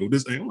 this angle,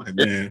 this angle. I'm like,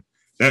 man.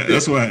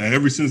 That's why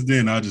ever since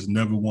then, I just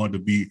never wanted to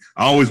be,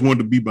 I always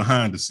wanted to be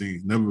behind the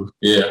scenes. Never.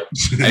 Yeah.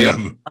 Hey,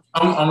 I'm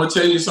going to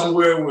tell you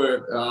somewhere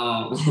where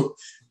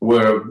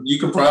you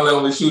can probably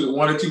only shoot it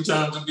 1 or 2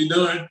 times and be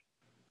done.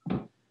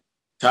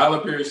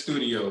 Tyler Perry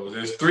Studios.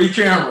 There's 3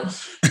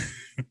 cameras.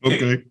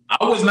 Okay.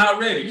 I was not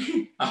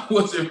ready. I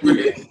wasn't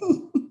ready.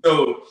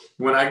 So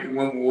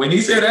when he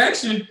said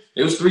action,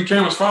 it was 3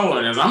 cameras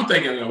following us. I'm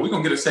thinking, we're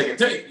going to get a second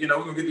take. You know,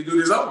 we're going to get to do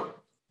this over.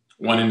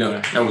 1 and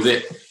done. That was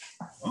it.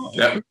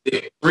 That's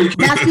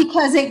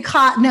because it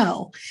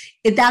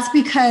that's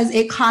because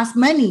it costs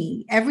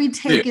money. Every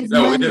take is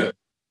money. Yeah.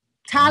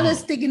 Tyler's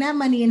sticking that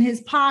money in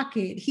his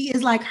pocket. He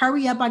is like,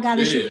 hurry up, I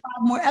gotta shoot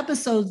 5 more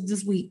episodes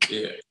this week.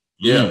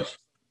 Yeah.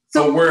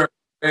 So whereas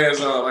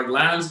like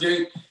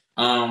Lionsgate,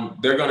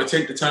 they're gonna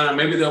take the time,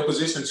 maybe they'll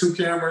position 2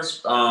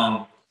 cameras,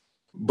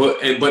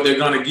 but they're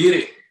gonna get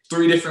it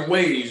 3 different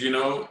ways, you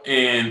know,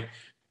 and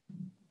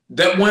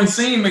that one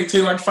scene may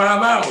take like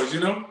 5 hours, you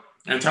know,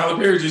 and Tyler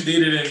Perry just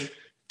did it in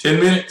 10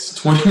 minutes,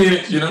 20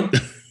 minutes, you know?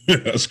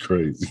 That's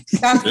crazy.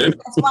 That's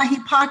why he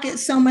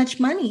pockets so much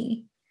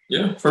money.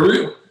 Yeah, for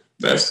real.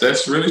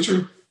 That's really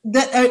true.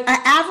 The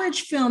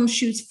average film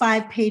shoots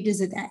 5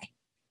 pages a day.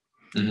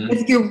 Mm-hmm.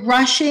 If you're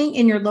rushing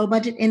and you're low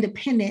budget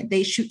independent,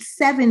 they shoot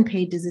 7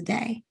 pages a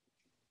day.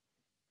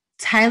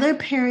 Tyler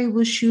Perry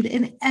will shoot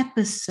an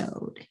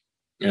episode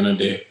in a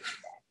day.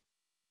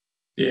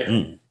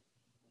 Yeah.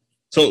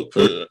 So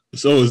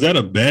is that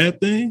a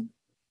bad thing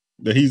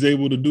that he's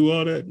able to do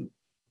all that?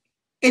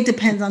 It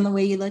depends on the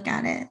way you look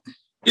at it.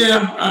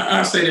 Yeah,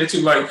 I say that too.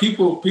 Like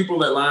people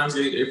at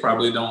Lionsgate, they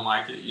probably don't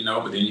like it, you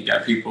know, but then you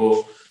got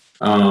people,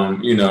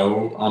 you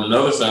know, on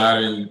another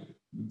side, and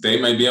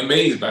they may be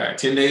amazed by it.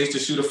 10 days to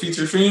shoot a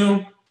feature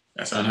film,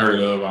 that's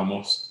unheard of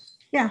almost.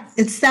 Yeah,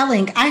 it's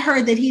selling. I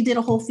heard that he did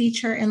a whole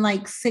feature in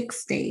like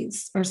 6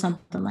 days or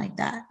something like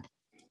that.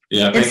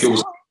 Yeah, I think it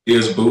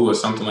was Boo or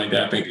something like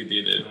that. I think he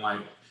did it in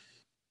like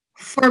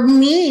For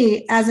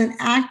me, as an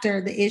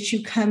actor, the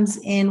issue comes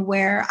in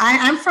where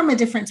I'm from a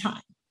different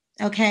time.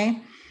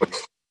 Okay.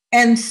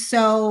 And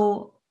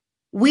so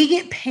we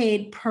get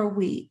paid per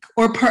week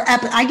or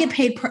I get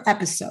paid per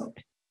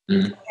episode.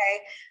 Mm-hmm. Okay.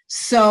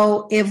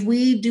 So if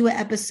we do an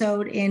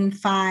episode in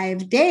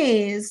 5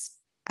 days,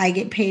 I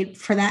get paid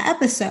for that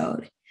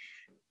episode.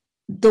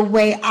 The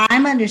way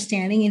I'm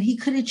understanding, and he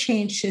could have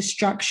changed his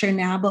structure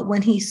now, but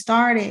when he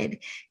started,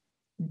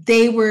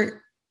 they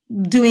were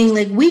doing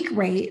like week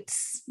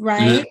rates,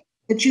 right? Mm-hmm.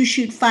 But you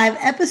shoot 5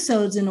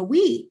 episodes in a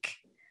week.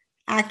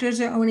 Actors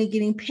are only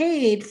getting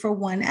paid for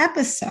 1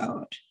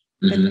 episode,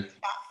 but not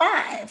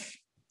 5.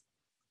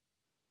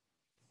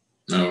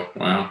 Oh,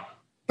 wow.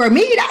 For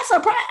me, that's a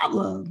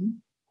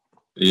problem.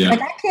 Yeah.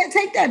 Like, I can't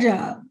take that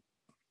job.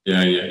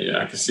 Yeah.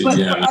 I can see. But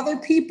yeah. for other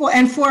people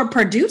and for a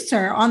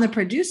producer on the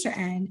producer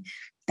end,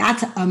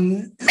 that's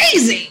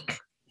amazing.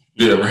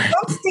 Yeah, right.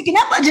 I'm sticking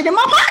that budget in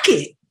my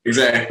pocket.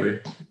 Exactly.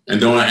 And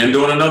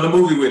doing another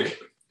movie with it.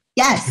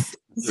 Yes.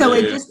 So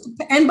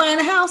and buying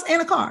a house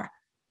and a car.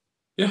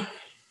 Yeah.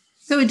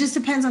 So it just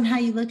depends on how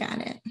you look at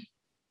it.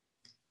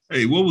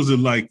 Hey, what was it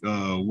like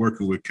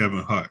working with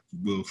Kevin Hart,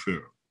 Will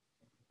Ferrell?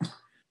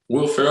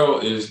 Will Ferrell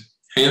is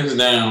hands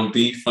down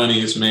the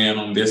funniest man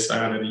on this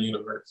side of the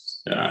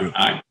universe.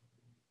 I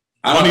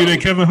Funnier than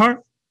Kevin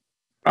Hart?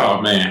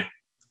 Oh man,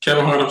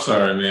 Kevin Hart. I'm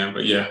sorry, man,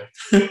 but yeah,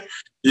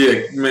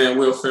 yeah, man.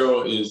 Will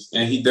Ferrell is,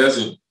 and he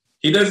doesn't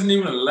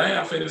even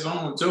laugh at his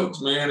own jokes,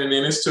 man. And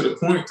then it's to the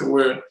point to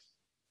where,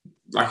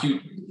 like,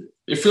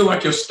 it feel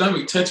like your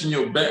stomach touching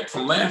your back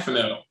from laughing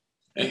at him,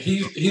 and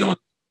he don't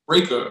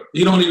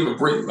even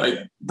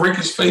break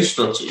his face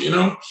structure, you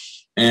know,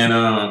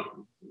 and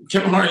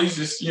Kevin Hart, he's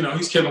just, you know,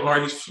 he's Kevin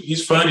Hart.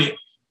 He's funny,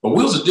 but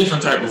Will's a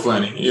different type of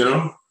funny, you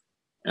know.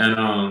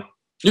 And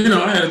you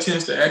know, I had a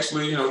chance to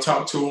actually, you know,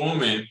 talk to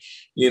him, and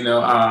you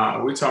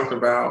know, we talked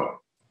about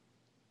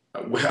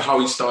how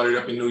he started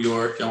up in New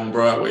York on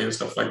Broadway and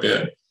stuff like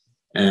that,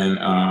 and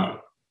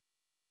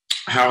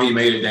how he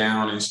made it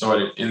down and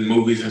started in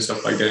movies and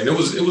stuff like that. And it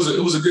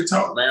was a good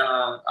talk, man.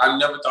 I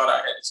never thought I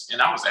had,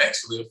 and I was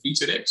actually a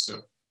featured extra,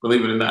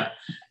 believe it or not,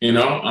 you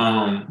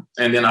know.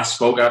 And then I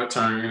spoke out of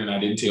turn, and I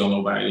didn't tell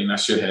nobody, and I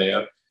should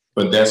have.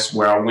 But that's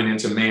where I went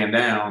into Man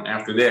Down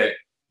after that.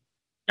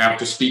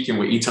 After speaking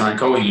with Etan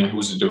Cohen,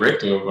 who's the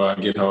director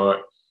of Get Hard,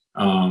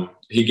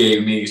 he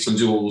gave me some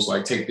jewels,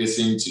 like, take this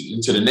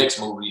into the next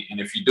movie, and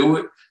if you do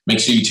it, make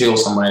sure you tell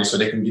somebody so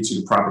they can get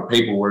you the proper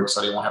paperwork,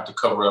 so they won't have to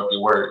cover up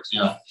your words,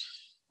 you know.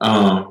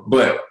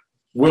 But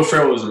Will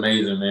Ferrell is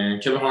amazing, man.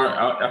 Kevin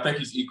Hart, I think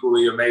he's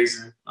equally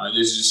amazing.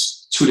 There's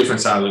just 2 different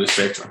sides of the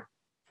spectrum.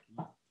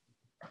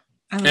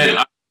 And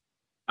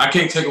I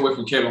can't take away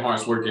from Kevin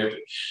Hart's work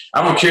ethic.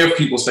 I don't care if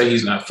people say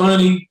he's not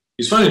funny.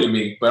 He's funny to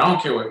me, but I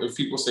don't care if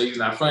people say he's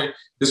not funny.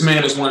 This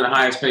man is one of the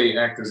highest paid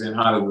actors in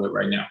Hollywood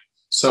right now.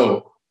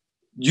 So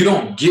you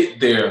don't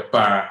get there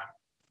by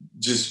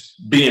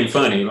just being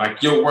funny.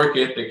 Like, your work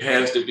ethic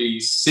has to be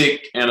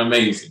sick and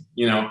amazing,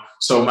 you know?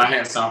 So my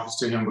hat's off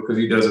to him because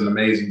he does an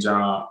amazing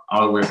job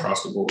all the way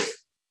across the board.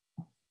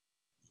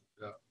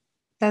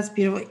 That's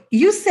beautiful.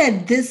 You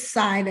said this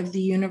side of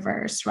the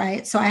universe,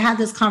 right? So I had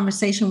this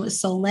conversation with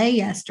Soleil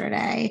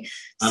yesterday.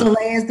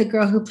 Soleil is the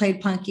girl who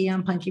played Punky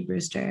on Punky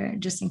Brewster,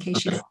 just in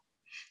case you know.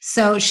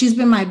 So she's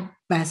been my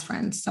best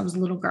friend since I was a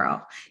little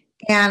girl.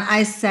 And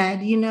I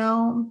said, you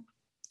know,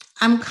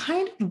 I'm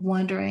kind of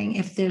wondering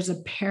if there's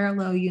a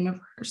parallel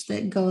universe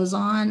that goes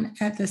on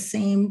at the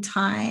same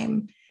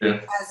time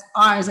as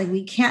ours. Like,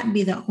 we can't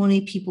be the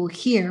only people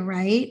here,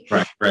 right?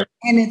 Right.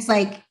 And it's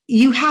like,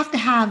 you have to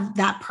have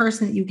that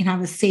person that you can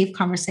have a safe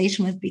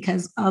conversation with,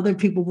 because other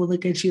people will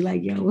look at you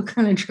like, yo, what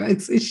kind of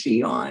drugs is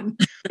she on?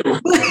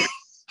 But I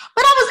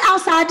was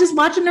outside just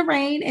watching the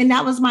rain, and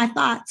that was my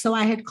thought. So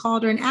I had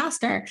called her and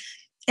asked her.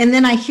 And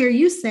then I hear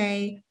you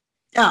say,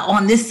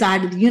 on this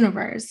side of the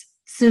universe.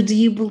 So do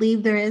you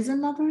believe there is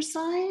another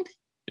side?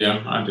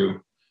 Yeah, I do.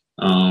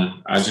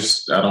 I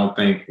don't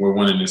think we're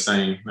one and the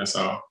same. That's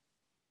all.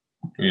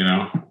 You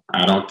know,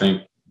 I don't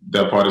think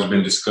that part has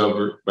been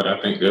discovered, but I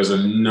think there's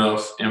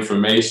enough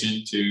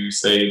information to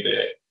say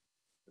that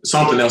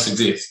something else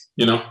exists,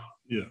 you know?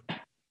 Yeah.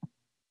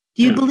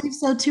 Do you believe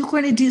so too,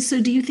 Courtney? Do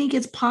you think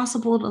it's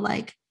possible to,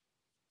 like,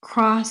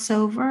 cross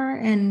over?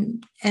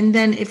 And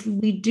then if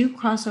we do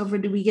cross over,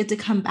 do we get to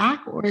come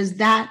back? Or is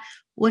that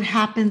what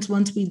happens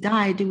once we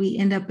die? Do we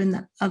end up in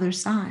the other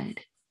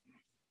side?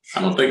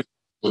 I don't think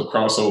would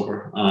cross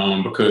over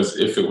because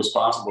if it was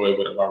possible, it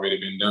would have already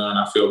been done.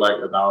 I feel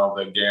like with all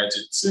the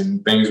gadgets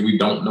and things we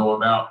don't know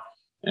about,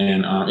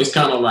 and it's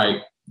kind of like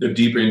the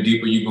deeper and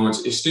deeper you go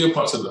into, it's still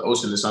parts of the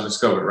ocean that's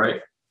undiscovered,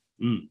 right?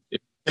 If you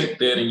take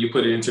that and you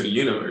put it into the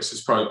universe,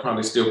 it's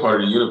probably still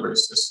part of the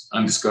universe that's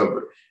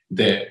undiscovered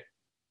that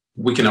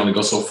we can only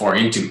go so far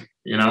into.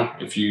 You know,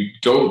 if you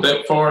go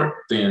that far,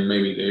 then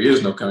maybe there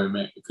is no coming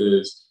back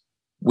because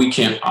we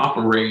can't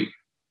operate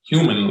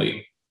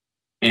humanly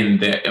in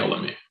that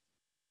element.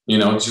 You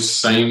know, it's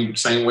just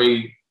same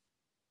way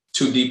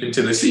too deep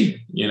into the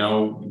sea. You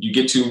know, you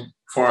get too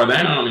far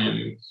down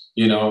and,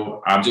 you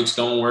know, objects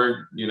don't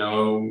work, you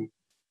know,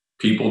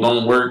 people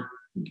don't work,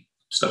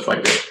 stuff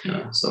like that, you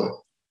know.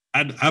 So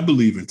I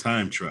believe in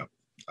time travel.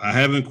 I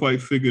haven't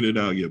quite figured it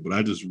out yet, but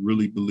I just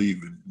really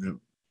believe in it. And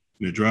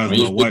it drives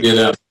my wife.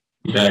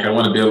 Back, I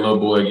want to be a little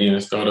boy again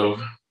and start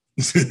over.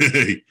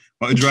 It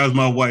drives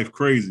my wife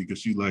crazy because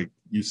she's like,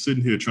 you're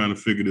sitting here trying to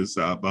figure this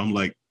out, but I'm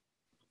like,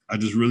 I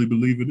just really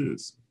believe it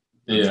is.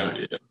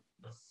 Yeah.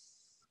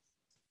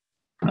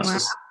 Wow.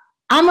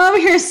 I'm over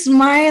here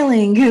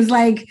smiling because,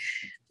 like,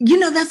 you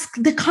know, that's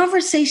the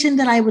conversation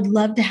that I would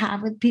love to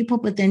have with people,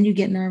 but then you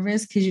get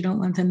nervous because you don't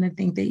want them to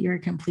think that you're a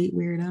complete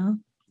weirdo.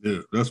 Yeah,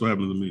 that's what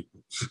happened to me.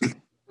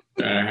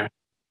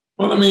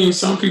 Well, I mean,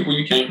 some people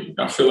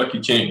I feel like you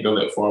can't go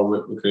that far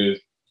with because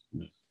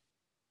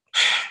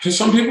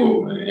some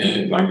people,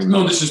 and like,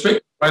 no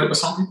disrespect, right? But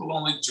some people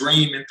only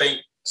dream and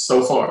think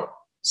so far.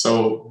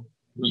 So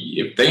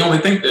if they only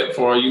think that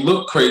far, you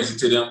look crazy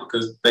to them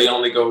because they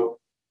only go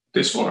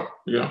this far,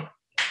 you know?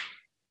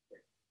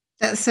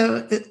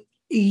 So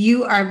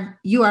you are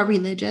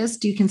religious.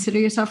 Do you consider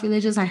yourself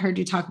religious? I heard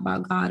you talk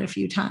about God a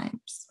few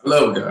times. I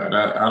love God.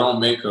 I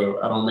don't make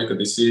a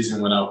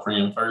decision without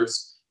praying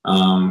first.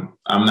 I'm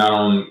not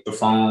on the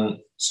phone.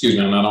 Excuse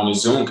me. I'm not on a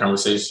Zoom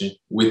conversation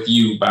with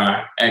you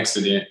by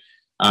accident.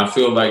 I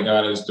feel like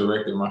God has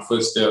directed my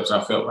footsteps.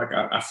 I feel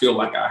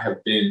like I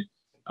have been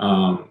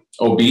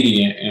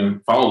obedient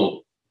and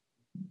followed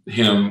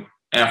Him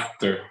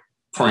after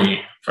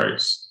praying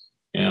first.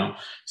 You know,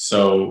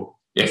 so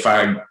if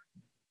I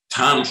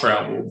time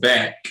travel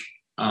back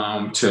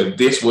to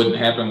this wouldn't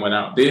happen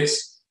without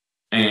this,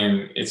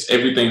 and it's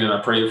everything that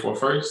I prayed for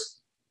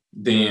first,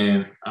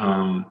 then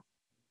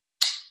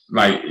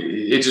like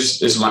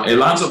it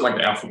lines up like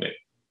the alphabet,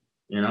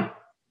 you know.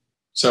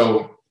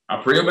 So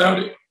I pray about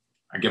it,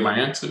 I get my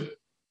answer,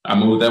 I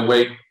move that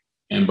way,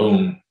 and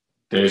boom,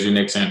 there's your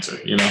next answer,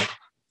 you know,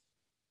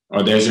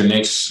 or there's your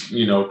next,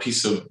 you know,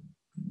 piece of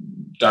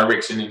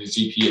direction in the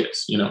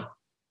GPS, you know.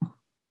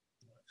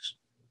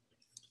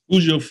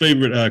 Who's your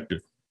favorite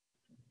actor?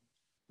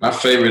 My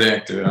favorite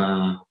actor,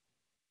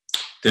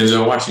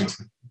 Denzel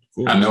Washington.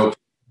 Cool. I know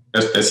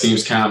that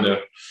seems kind of,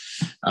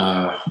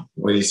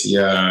 what is he,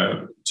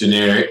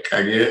 generic,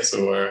 I guess,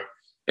 or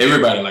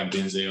everybody like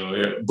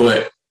Denzel,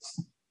 but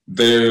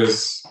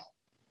there's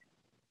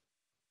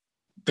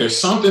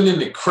something in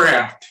the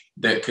craft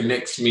that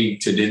connects me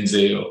to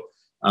Denzel.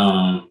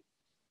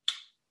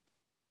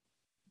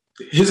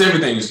 His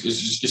everything is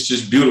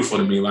just beautiful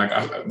to me. Like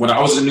when I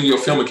was in New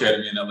York Film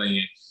Academy in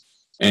LA,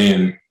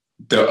 and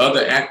the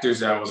other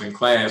actors that I was in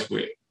class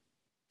with,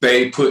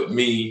 they put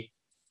me,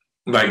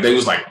 like, they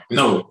was like,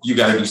 no, you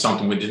got to do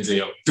something with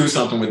Denzel. Do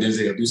something with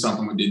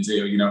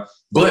Denzel, you know.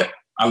 But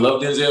I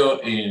love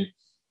Denzel, and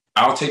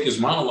I'll take his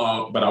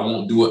monologue, but I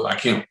won't do it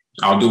like him.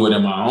 I'll do it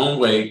in my own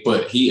way,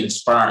 but he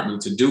inspired me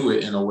to do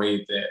it in a way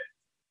that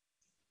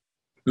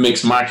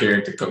makes my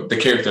character, the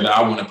character that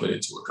I want to put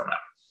into it, come out,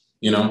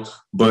 you know.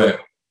 But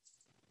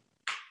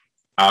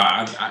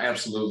I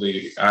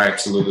absolutely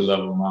love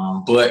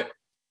him. But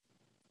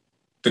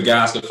the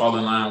guys that fall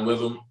in line with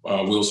him,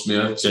 Will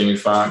Smith, Jamie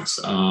Foxx,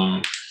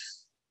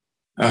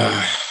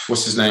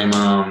 what's his name?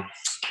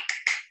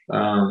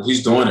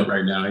 He's doing it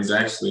right now. He's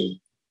actually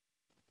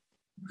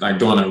like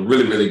doing a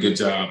really, really good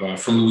job.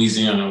 From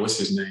Louisiana, what's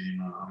his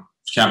name?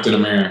 Captain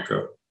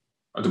America,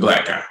 the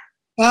black guy.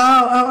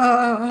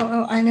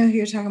 Oh! I know who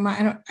you're talking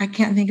about. I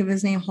can't think of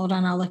his name. Hold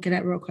on, I'll look it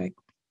up real quick.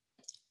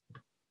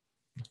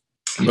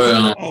 But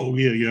yeah, I know what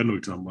you're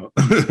talking about.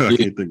 I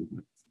can't think of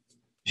it.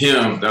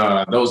 Him,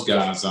 those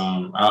guys.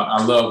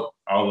 I love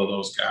all of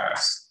those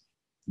guys,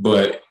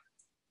 but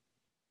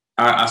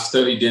I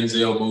study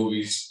Denzel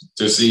movies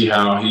to see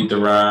how he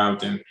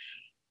derived, and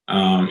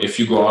if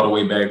you go all the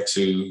way back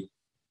to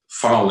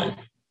Fallen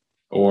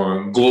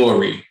or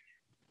Glory,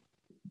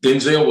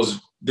 Denzel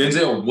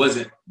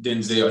wasn't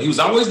Denzel. He was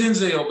always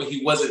Denzel, but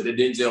he wasn't the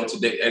Denzel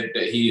today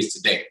that he is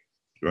today.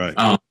 Right.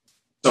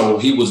 So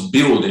he was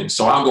building.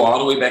 So I'll go all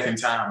the way back in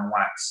time and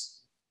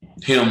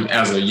watch him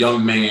as a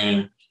young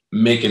man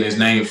making his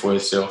name for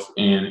himself.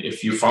 And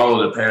if you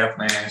follow the path,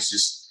 man,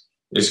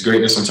 it's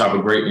greatness on top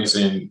of greatness.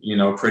 And, you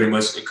know, pretty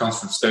much it comes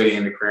from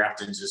studying the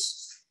craft and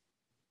just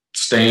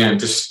staying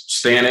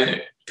in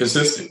it,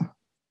 consistent.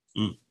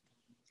 Mm.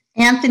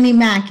 Anthony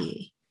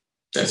Mackie.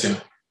 That's him.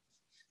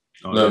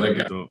 Oh, love that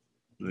guy. Dope.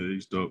 Yeah,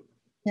 he's dope.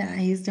 Yeah,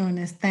 he's doing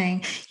his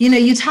thing. You know,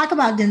 you talk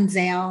about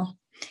Denzel,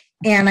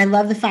 and I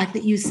love the fact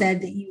that you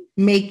said that you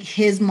make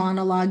his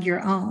monologue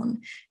your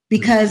own,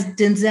 because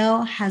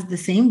Denzel has the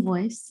same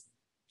voice.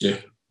 Yeah.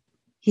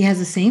 He has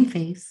the same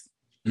face.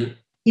 Mm-hmm.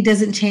 He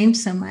doesn't change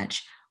so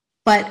much.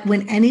 But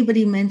when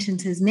anybody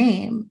mentions his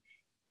name,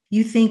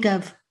 you think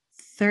of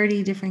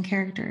 30 different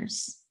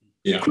characters.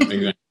 Yeah,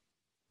 exactly.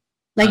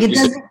 Like it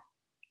doesn't.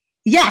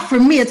 Yeah, for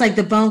me, it's like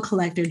the Bone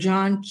Collector,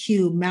 John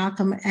Q,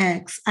 Malcolm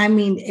X. I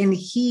mean, and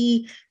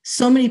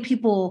so many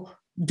people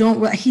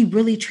he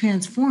really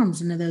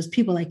transforms into those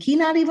people. Like, he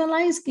not even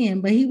light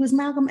skinned, but he was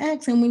Malcolm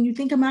X. And when you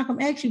think of Malcolm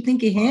X, you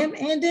think of him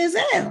and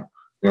Denzel.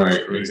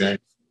 Right,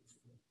 exactly.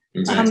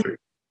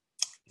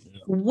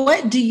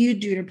 What do you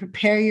do to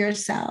prepare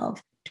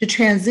yourself to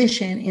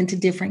transition into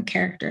different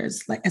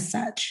characters, like as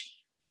such?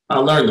 I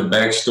learned the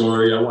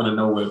backstory. I want to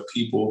know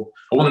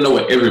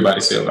what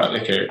everybody said about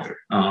that character.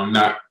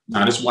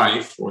 Not his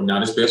wife or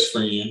not his best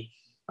friend,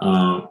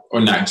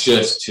 or not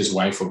just his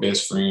wife or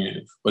best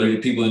friend. What do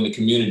the people in the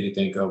community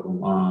think of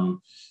him?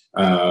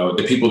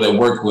 The people that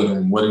work with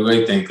him, what do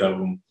they think of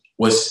him?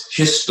 What's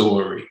his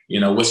story?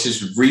 What's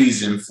his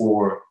reason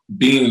for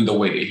being the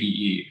way that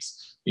he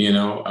is?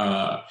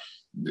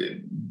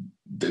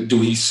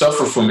 Do he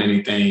suffer from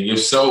anything?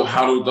 If so,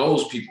 how do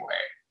those people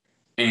act?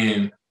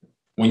 And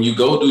when you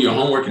go do your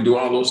homework and do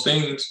all those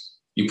things,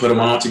 you put them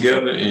all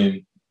together,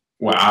 and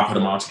I put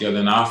them all together,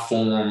 and I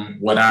form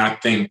what I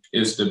think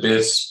is the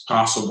best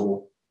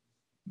possible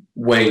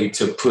way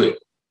to put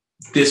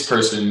this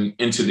person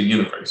into the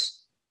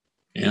universe.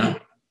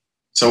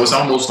 So it's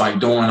almost like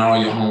doing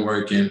all your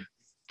homework and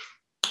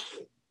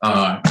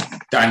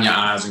dotting your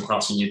I's and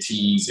crossing your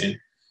T's and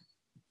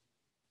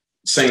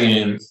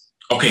saying,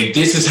 okay,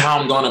 this is how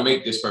I'm going to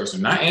make this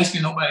person. Not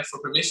asking nobody for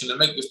permission to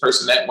make this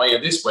person that way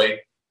or this way,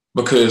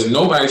 because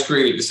nobody's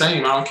created the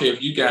same. I don't care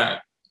if you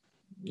got,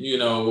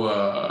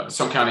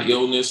 some kind of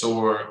illness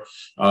or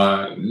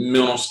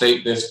mental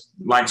state that's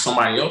like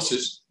somebody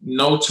else's.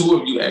 No two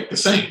of you act the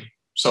same.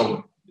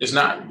 So it's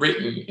not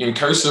written in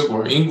cursive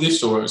or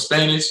English or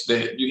Spanish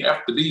that you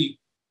have to be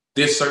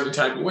this certain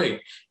type of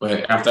way.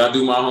 But after I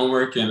do my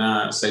homework and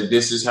I say,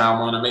 this is how I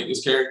want to make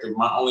this character,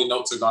 my only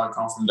notes are going to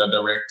come from the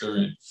director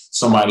and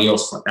somebody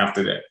else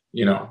after that,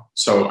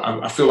 So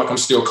I feel like I'm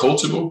still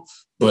coachable,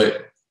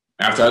 but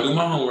after I do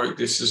my homework,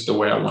 this is the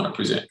way I want to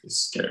present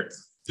this character.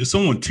 Did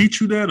someone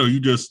teach you that, or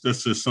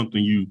that's just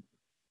something you?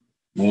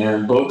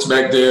 Man, books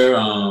back there.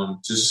 I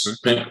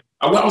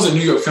was at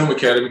New York Film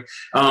Academy.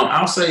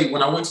 I'll say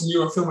when I went to New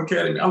York Film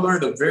Academy, I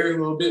learned a very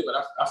little bit, but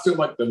I feel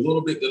like the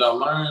little bit that I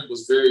learned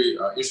was very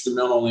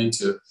instrumental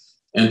into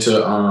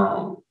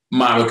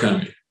my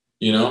becoming.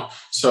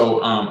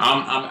 So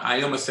I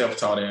am a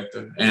self-taught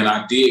actor, and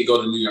I did go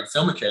to New York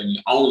Film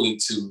Academy only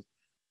to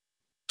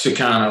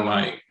kind of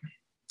like,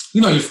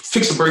 you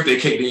fix a birthday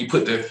cake, then you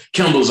put the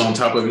candles on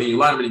top of it, and you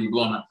light it, and you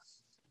blow them out.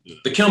 Yeah.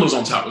 The candles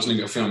on top was New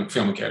York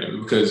Film Academy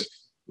because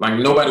like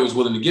nobody was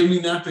willing to give me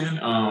nothing.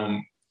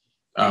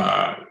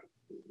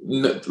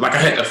 Like I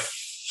had to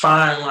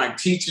find like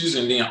teachers,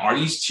 and then are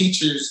these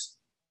teachers?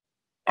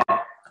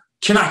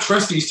 Can I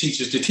trust these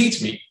teachers to teach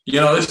me?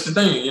 That's the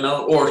thing.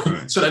 Or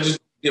should I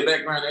just be a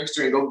background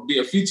extra and go be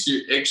a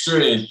feature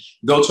extra and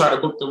go try to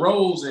book the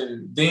roles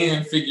and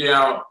then figure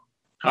out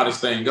how this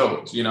thing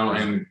goes?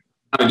 And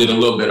I did a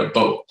little bit of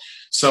both.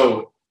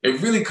 So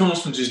it really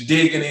comes from just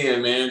digging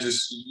in, man,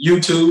 just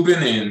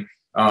YouTubing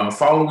and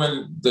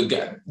following the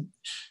guy.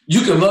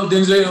 You can love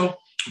Denzel,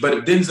 but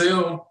if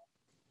Denzel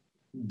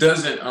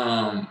doesn't,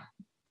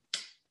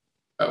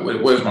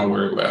 where's my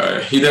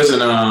word? He doesn't,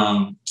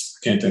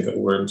 can't think of the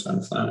word I'm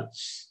trying to find.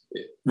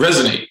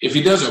 Resonate. If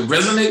he doesn't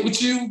resonate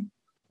with you,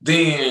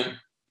 then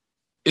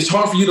it's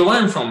hard for you to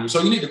learn from him.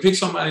 So you need to pick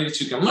somebody that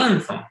you can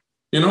learn from,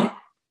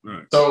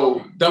 Right.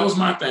 So that was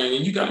my thing.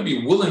 And you got to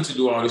be willing to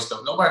do all this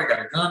stuff. Nobody got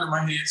a gun in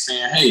my head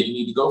saying, hey, you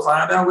need to go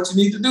find out what you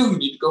need to do. You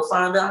need to go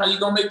find out how you're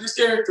going to make this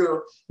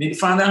character. You need to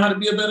find out how to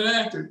be a better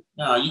actor.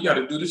 No, you got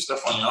to do this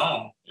stuff on your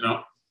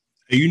own,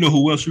 Hey, you know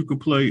who else you could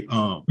play?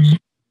 Go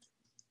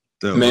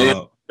ahead.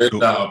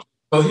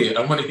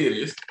 I want to hear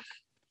this.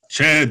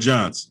 Chad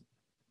Johnson.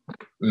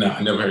 No,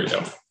 I never heard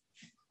that one.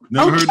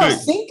 Never heard that.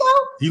 Cinco?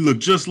 He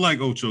looked just like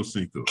Ocho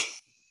Cinco.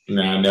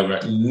 No, I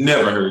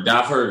never heard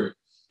that. I've heard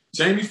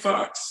Jamie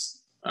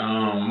Foxx,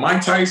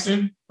 Mike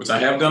Tyson, which I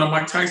have done a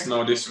Mike Tyson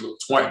audition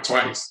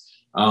twice.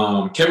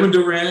 Kevin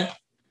Durant,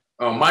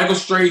 Michael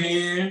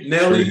Strahan,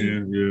 Nelly.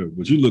 Yeah,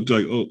 but you look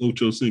like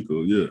Ocho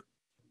Cinco, yeah.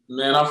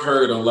 Man, I've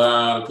heard a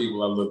lot of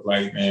people I look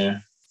like,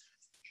 man.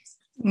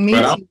 Me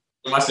but too.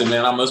 I said,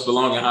 man, I must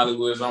belong in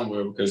Hollywood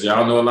somewhere because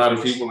y'all know a lot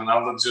of people and I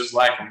look just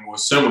like them or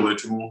similar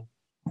to them.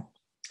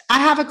 I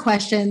have a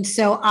question.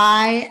 So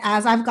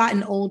as I've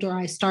gotten older,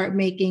 I start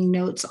making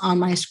notes on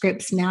my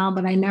scripts now,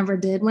 but I never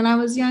did when I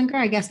was younger.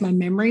 I guess my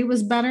memory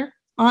was better,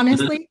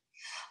 honestly.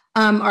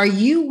 Mm-hmm. Are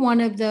you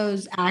one of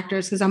those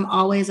actors? Because I'm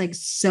always like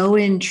so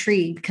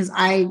intrigued because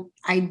I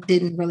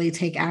didn't really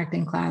take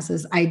acting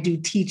classes. I do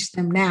teach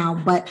them now,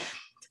 but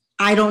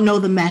I don't know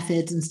the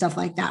methods and stuff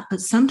like that.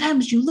 But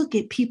sometimes you look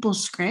at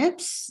people's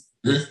scripts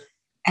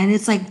and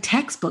it's like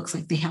textbooks,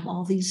 like they have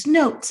all these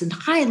notes and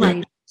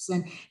highlights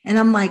and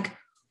I'm like,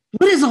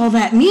 what does all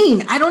that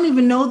mean? I don't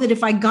even know that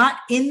if I got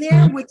in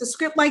there with the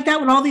script like that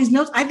with all these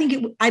notes, I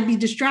think I'd be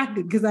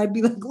distracted because I'd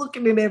be like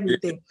looking at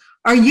everything.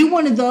 Are you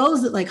one of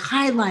those that like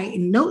highlight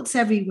and notes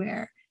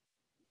everywhere?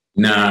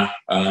 Nah.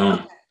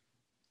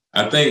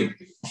 I think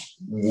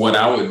what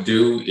I would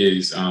do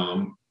is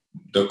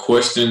the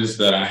questions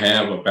that I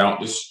have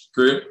about the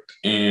script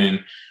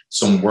and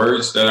some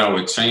words that I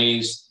would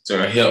change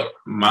to help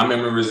my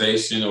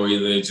memorization or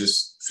either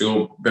just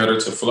feel better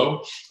to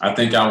flow. I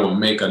think I would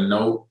make a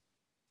note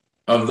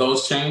of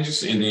those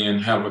changes and then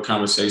have a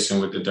conversation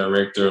with the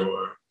director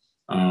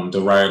or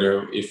the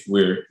writer if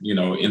we're,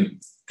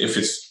 if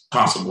it's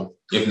possible.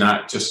 If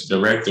not, just the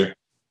director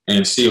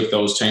and see if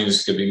those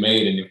changes could be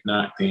made. And if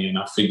not, then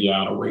I figure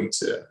out a way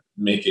to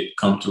make it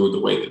come through the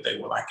way that they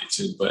would like it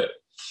to. But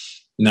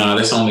no,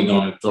 that's only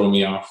going to throw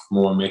me off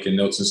more making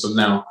notes. And so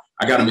now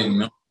I got to make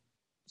notes.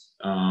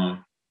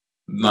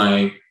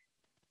 Like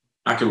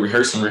I can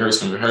rehearse,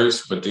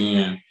 but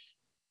then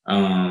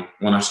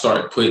when I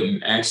start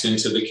putting action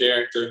to the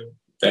character,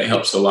 that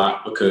helps a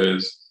lot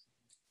because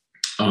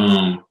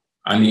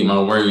I need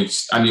my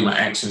words, I need my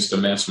actions to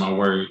match my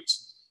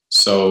words.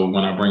 So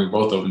when I bring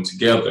both of them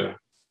together,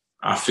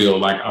 I feel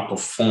like I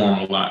perform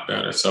a lot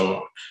better.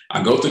 So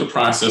I go through the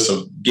process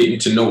of getting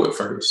to know it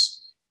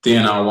first.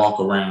 Then I'll walk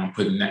around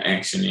putting the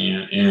action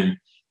in. And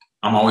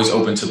I'm always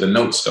open to the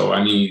notes, though.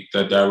 I need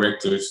the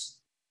directors,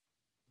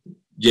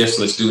 yes,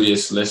 let's do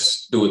this.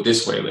 Let's do it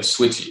this way. Let's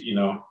switch it,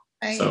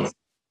 Right. So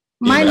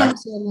my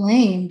notes are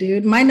lame,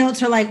 dude. My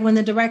notes are like when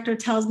the director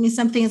tells me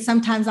something, and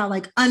sometimes I'll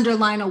like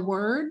underline a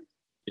word.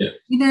 Yeah.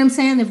 You know what I'm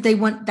saying? If they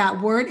want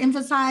that word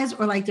emphasized,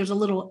 or like there's a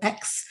little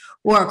X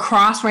or a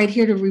cross right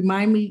here to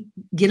remind me,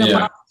 get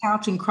up off the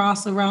couch and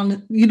cross around,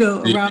 around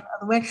the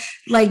other way.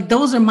 Like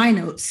those are my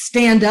notes.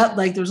 Stand up,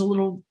 like there's a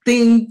little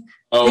thing.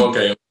 Oh,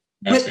 okay.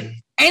 But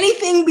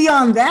anything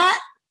beyond that,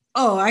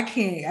 I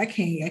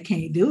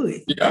can't do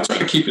it. Yeah, I try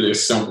to keep it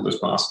as simple as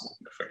possible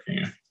if I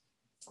can.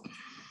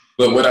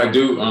 But what I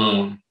do,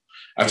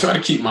 I try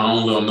to keep my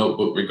own little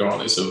notebook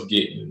regardless of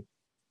getting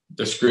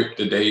the script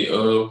the day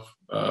of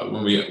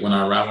when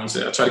I arrive on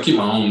set. I try to keep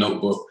my own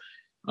notebook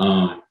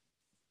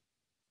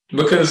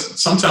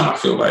because sometimes I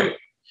feel like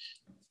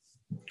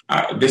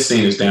this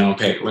scene is down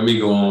packed. Let me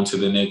go on to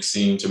the next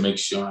scene to make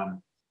sure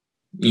I'm,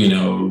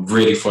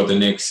 ready for the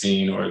next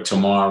scene or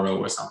tomorrow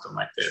or something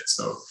like that.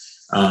 So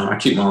I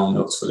keep my own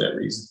notes for that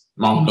reason.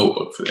 My own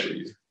notebook for that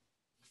reason.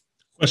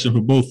 Question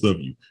for both of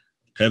you.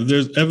 Have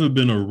there ever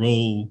been a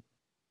role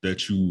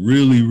that you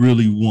really,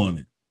 really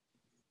wanted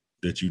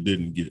that you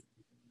didn't get?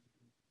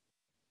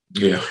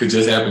 Yeah, it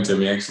just happened to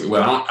me actually.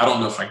 Well, I don't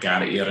know if I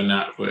got it yet or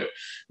not, but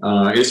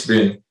it's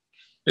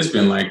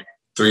been like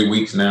 3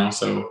 weeks now.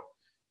 So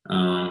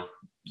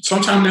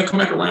sometime they'll come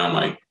back around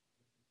like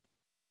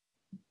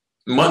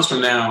months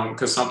from now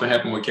because something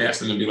happened with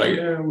casting and be like,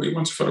 yeah, we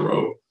want you for the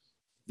role.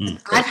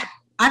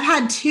 I've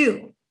had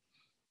two.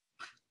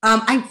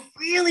 I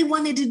really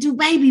wanted to do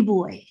Baby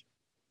Boy.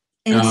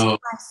 And so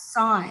I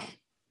saw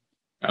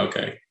it.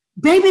 Okay.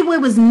 Baby Boy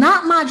was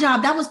not my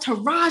job. That was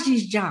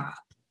Taraji's job.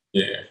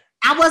 Yeah.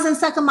 I wasn't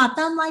sucking my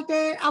thumb like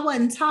that. I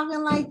wasn't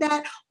talking like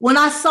that. When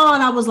I saw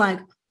it, I was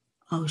like,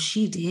 oh,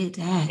 she did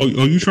that. Oh,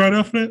 you tried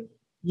out for that?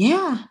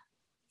 Yeah.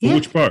 For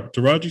which part?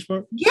 Taraji's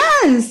part?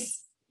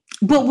 Yes.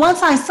 But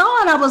once I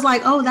saw it, I was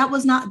like, oh, that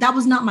was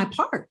not my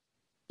part.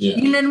 Yeah.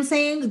 You know what I'm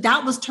saying?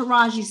 That was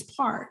Taraji's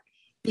part.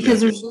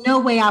 Because there's no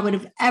way I would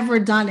have ever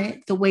done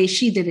it the way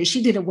she did it.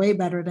 She did it way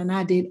better than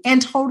I did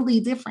and totally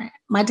different.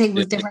 My take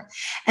was different.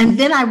 And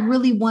then I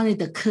really wanted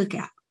the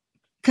cookout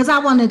because I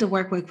wanted to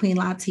work with Queen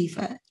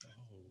Latifah.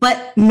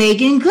 But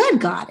Megan Good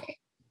got it.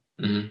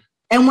 Mm-hmm.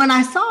 And when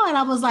I saw it,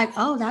 I was like,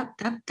 oh,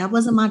 that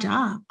wasn't my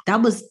job.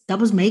 That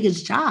was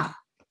Megan's job.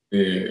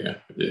 Yeah.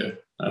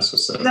 That's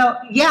what's up. So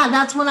yeah,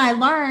 that's when I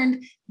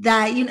learned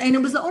that, and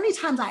it was the only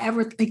times I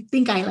ever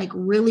think I like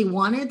really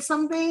wanted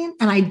something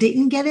and I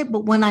didn't get it.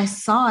 But when I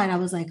saw it, I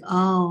was like,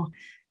 oh,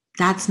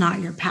 that's not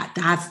your path.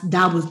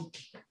 That was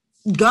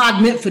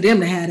God meant for them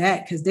to have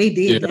that because they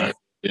did that.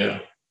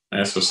 Yeah,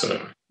 that's what's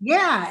up.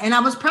 Yeah, and I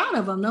was proud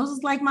of them. Those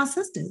was like my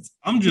sisters.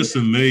 I'm just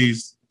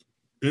amazed.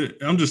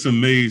 I'm just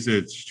amazed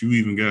that you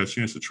even got a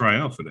chance to try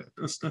out for that.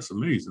 That's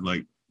amazing.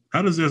 Like,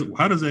 how does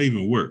that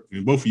even work?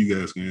 And both of you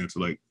guys can answer.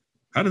 Like,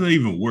 how does that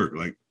even work?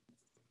 Like,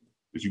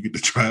 did you get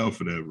to try out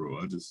for that role?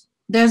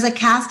 There's a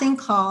casting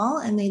call,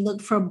 and they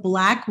look for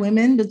Black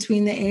women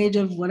between the age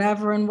of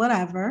whatever and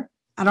whatever.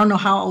 I don't know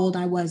how old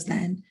I was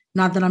then.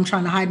 Not that I'm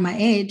trying to hide my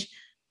age,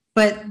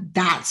 but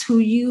that's who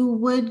you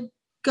would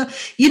go.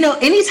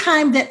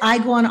 Anytime that I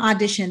go on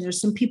audition,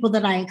 there's some people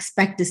that I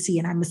expect to see,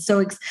 and I'm so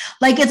it's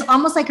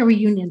almost like a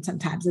reunion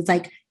sometimes. It's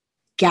like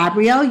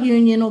Gabrielle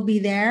Union will be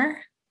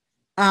there.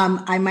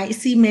 I might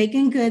see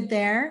Megan Good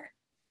there.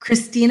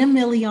 Christina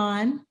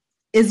Milian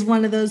is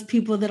one of those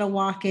people that'll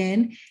walk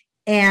in.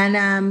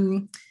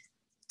 And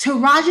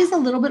Taraji's a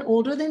little bit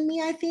older than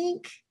me, I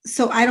think.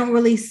 So I don't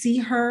really see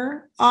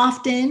her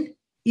often.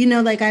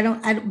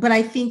 But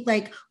I think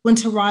like when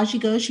Taraji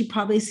goes, she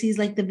probably sees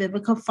like the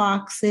Vivica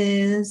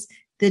Foxes,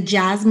 the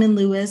Jasmine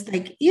Lewis.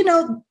 Like,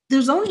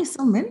 there's only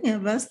so many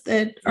of us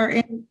that are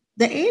in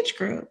the age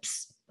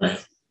groups.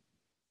 Right.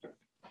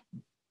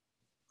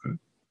 Okay.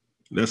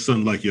 That's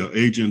something like your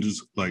agent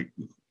is like,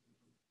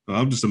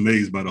 I'm just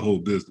amazed by the whole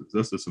business.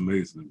 That's just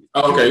amazing.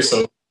 Okay,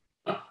 so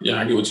yeah,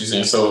 I get what you're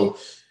saying. So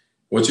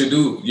what you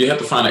do, you have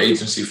to find an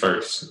agency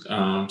first.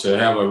 To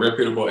have a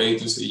reputable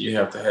agency, you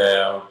have to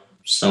have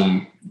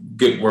some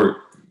good work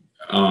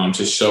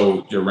to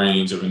show your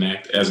range of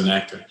as an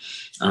actor.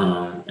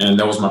 And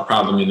that was my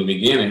problem in the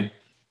beginning.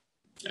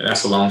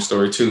 That's a long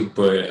story too.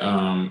 But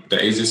the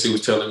agency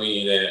was telling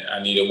me that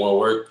I needed more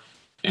work.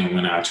 And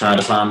when I tried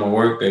to find more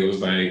work, they was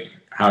like,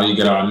 how do you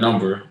get our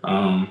number?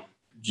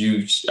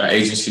 an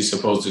agency is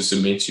supposed to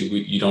submit you.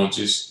 You don't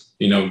just,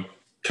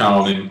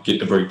 call and get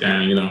the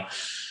breakdown,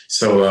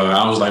 So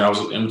I was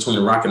in between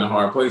a rock and a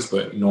hard place,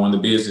 but knowing the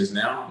business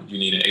now, you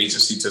need an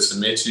agency to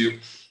submit you.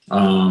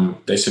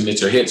 They submit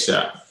your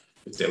headshot.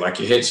 If they like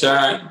your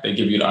headshot, they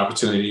give you the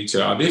opportunity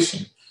to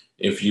audition.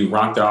 If you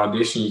rock the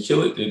audition, you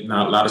kill it. A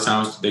lot of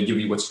times they give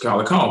you what you call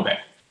a callback.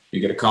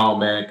 You get a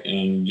callback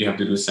and you have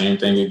to do the same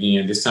thing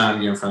again. This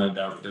time you're in front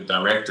of the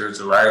directors,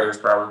 the writers,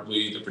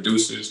 probably the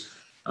producers.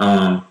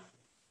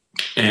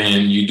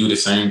 And you do the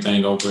same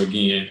thing over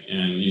again,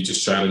 and you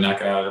just try to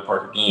knock it out of the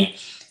park again.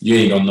 You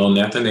ain't gonna know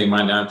nothing. They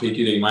might not pick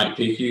you. They might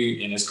pick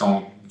you, and it's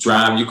gonna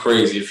drive you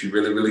crazy if you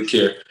really, really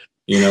care,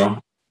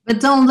 But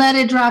don't let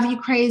it drive you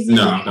crazy.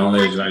 No, don't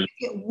let it drive you.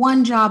 Get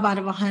one job out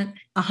of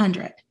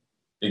 100.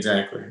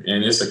 Exactly,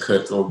 and it's a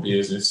cutthroat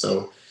business.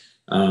 So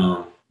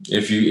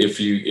if you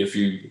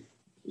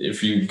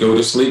go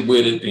to sleep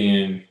with it,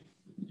 then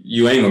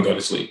you ain't gonna go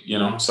to sleep.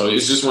 So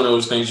it's just one of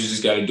those things. You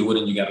just got to do it,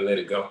 and you got to let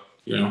it go.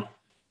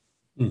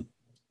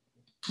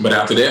 But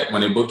after that,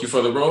 when they book you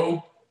for the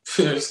role,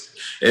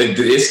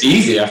 it's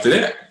easy after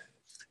that.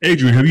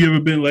 Adrian, have you ever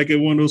been like at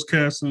one of those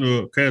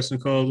casting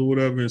calls or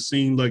whatever and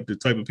seen like the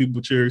type of people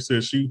Cherry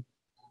said she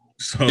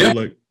sounded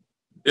like?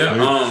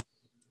 Yeah.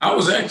 I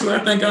was actually,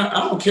 I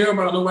don't care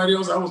about nobody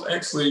else. I was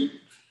actually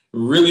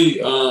really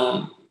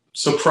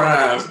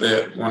surprised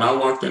that when I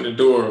walked in the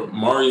door,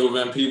 Mario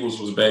Van Peebles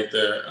was back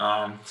there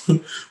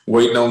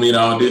waiting on me to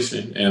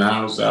audition. And I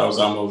was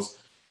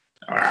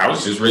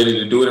just ready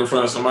to do it in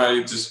front of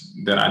somebody just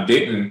that I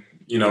didn't,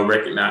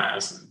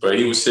 recognize. But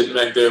he was sitting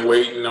back there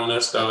waiting on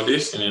us to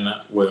audition and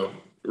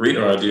read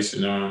our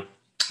audition. And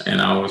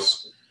I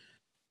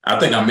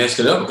think I messed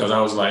it up because I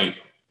was like,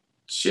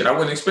 shit, I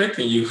wasn't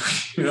expecting you.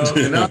 And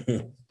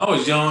I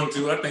was young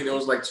too. I think it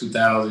was like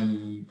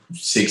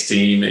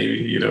 2016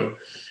 maybe, So,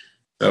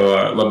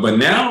 but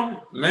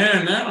now,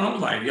 man,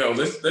 I'm like, yo,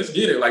 let's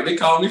get it. Like they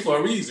called me for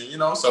a reason,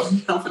 So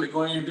I'm gonna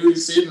go in and do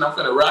this shit, and I'm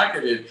gonna rock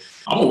it, and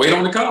I'm gonna wait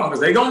on the call because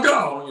they gonna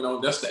call.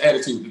 That's the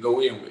attitude to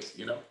go in with,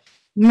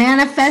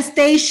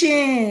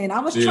 Manifestation.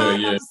 I was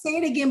trying not to say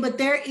it again, but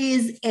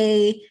there's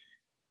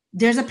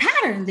a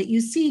pattern that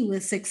you see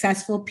with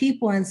successful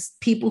people and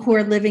people who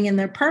are living in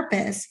their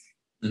purpose.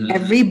 Mm-hmm.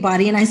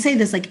 Everybody, and I say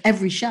this like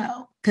every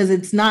show because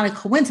it's not a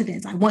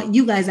coincidence. I want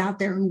you guys out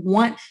there who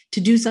want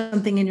to do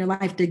something in your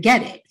life to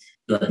get it.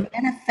 Right.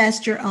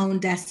 Manifest your own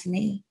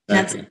destiny.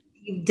 That's what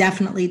you've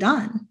definitely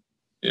done.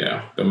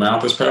 Yeah, the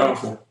mouth is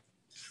powerful.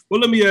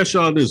 Well, let me ask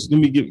y'all this. Let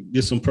me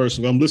get some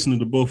personal. I'm listening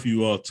to both of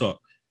you all talk.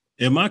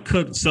 Am I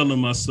selling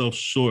myself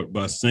short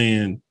by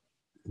saying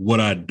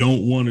what I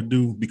don't want to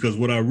do? Because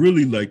what I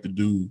really like to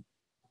do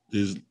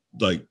is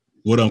like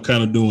what I'm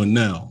kind of doing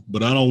now,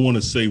 but I don't want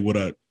to say what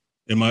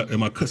am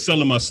I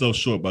selling myself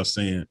short by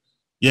saying,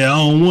 yeah, I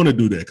don't want to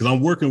do that because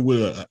I'm working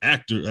with an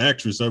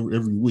actress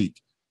every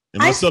week.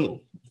 I say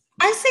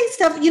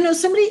stuff,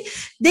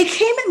 they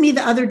came at me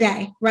the other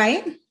day,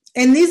 right?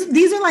 And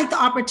these are like the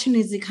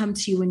opportunities that come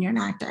to you when you're an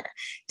actor.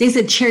 They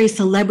said, Cherry,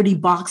 celebrity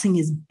boxing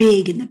is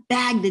big and the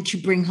bag that you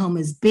bring home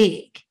is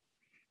big.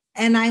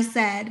 And I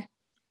said,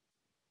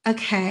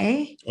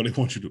 okay. Oh, they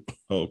want you to.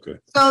 Oh, okay.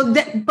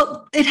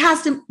 But it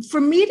has to, for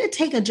me to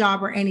take a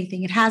job or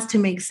anything, it has to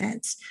make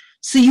sense.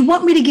 So you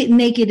want me to get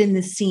naked in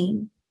the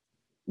scene.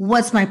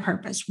 What's my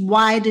purpose?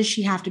 Why does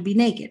she have to be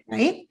naked,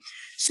 right?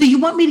 So you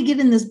want me to get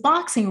in this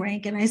boxing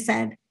ring. And I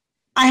said,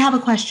 I have a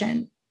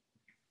question.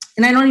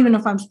 And I don't even know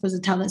if I'm supposed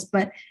to tell this,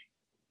 but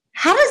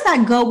how does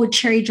that go with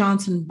Cherry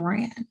Johnson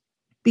brand?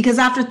 Because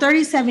after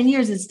 37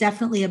 years, it's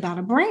definitely about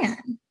a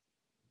brand.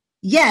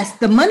 Yes,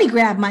 the money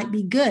grab might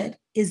be good.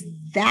 Is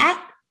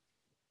that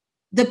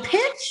the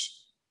pitch?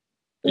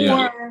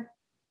 Yeah. Or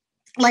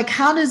like,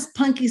 how does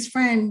Punky's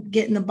friend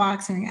get in the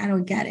boxing ring? I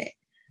don't get it.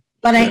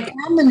 But I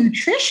am a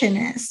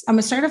nutritionist. I'm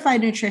a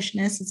certified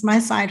nutritionist. It's my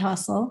side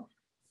hustle.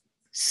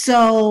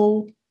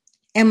 So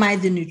am I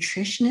the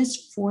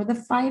nutritionist for the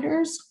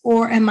fighters,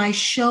 or am I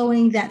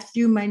showing that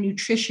through my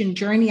nutrition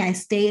journey, I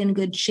stay in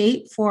good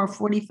shape for a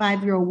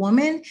 45-year-old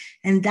woman?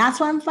 And that's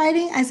why I'm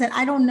fighting. I said,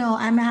 I don't know.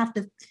 I'm going to have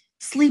to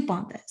sleep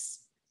on this.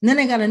 And then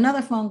I got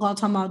another phone call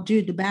talking about,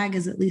 dude, the bag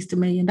is at least $1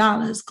 million.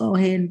 Go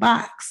ahead and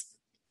box.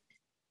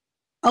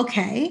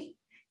 Okay.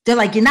 They're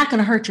like, you're not going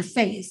to hurt your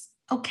face.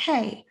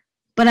 Okay.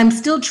 But I'm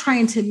still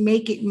trying to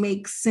make it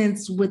make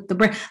sense with the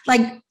brand.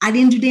 Like, I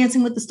didn't do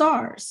Dancing with the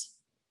Stars.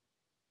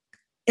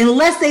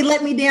 Unless they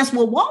let me dance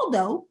with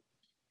Waldo,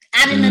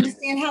 I didn't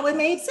understand how it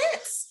made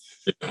sense.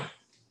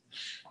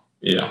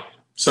 Yeah.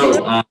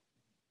 So,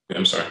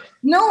 I'm sorry.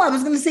 No, I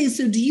was going to say,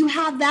 so do you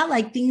have that,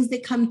 like things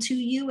that come to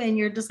you and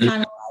you're just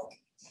kind of like.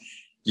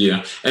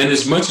 Yeah. And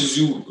as much as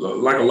you,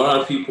 like a lot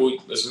of people,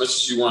 as much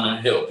as you want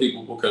to help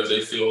people because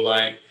they feel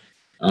like,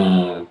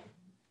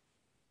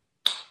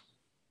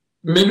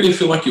 maybe they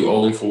feel like you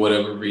owe them for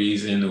whatever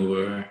reason,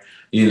 or,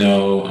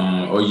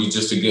 or you're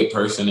just a good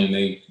person and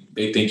they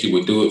think you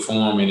would do it for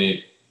them and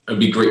it'd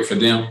be great for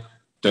them.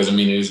 Doesn't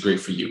mean it is great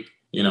for you,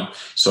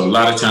 So a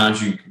lot of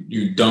times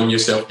you dumb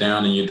yourself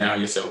down and you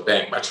down yourself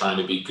back by trying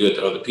to be good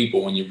to other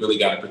people when you really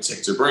got to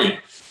protect your brand.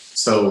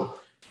 So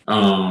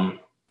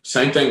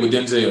same thing with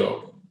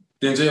Denzel.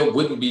 Denzel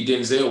wouldn't be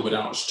Denzel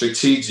without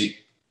strategic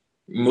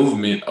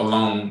movement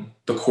along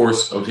the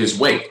course of his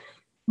way.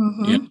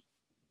 Mm-hmm. Yeah.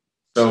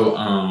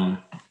 So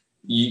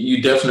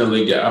you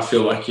definitely get, I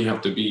feel like you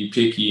have to be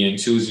picky and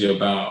choosy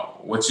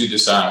about what you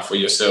decide for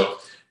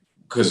yourself,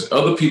 because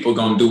other people are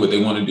going to do what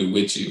they want to do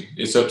with you.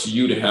 It's up to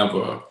you to have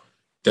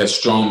that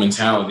strong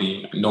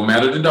mentality, no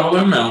matter the dollar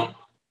amount,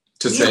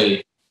 to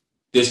say,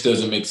 this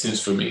doesn't make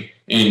sense for me.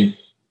 In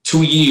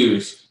 2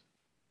 years,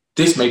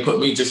 this may put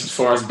me just as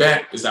far as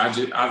back as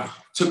I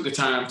took the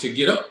time to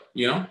get up,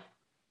 you know?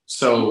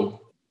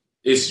 So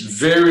it's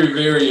very,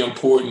 very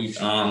important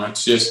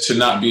just to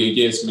not be a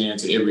yes man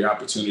to every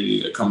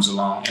opportunity that comes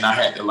along. And I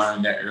had to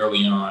learn that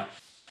early on.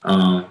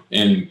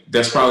 And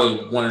that's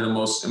probably one of the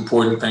most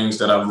important things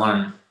that I've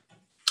learned.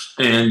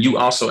 And you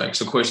also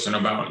asked a question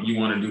about, you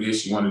want to do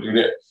this, you want to do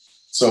that.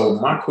 So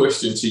my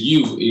question to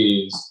you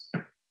is,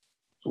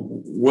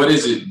 what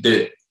is it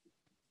that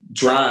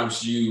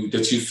drives you,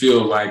 that you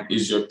feel like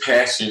is your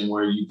passion,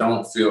 where you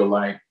don't feel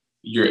like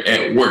you're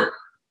at work?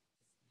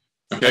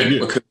 Okay.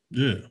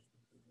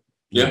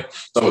 Yeah.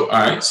 So, all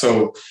right.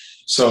 So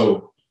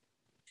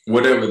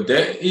whatever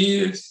that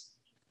is,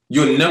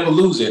 you'll never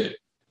lose at it.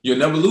 You'll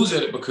never lose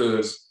at it,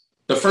 because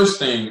the first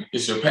thing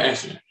is your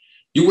passion.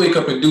 You wake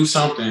up and do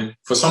something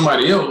for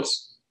somebody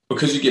else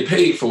because you get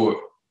paid for it,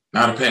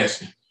 not a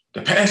passion.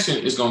 The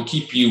passion is going to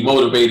keep you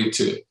motivated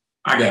to,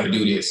 I got to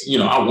do this. You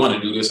know, I want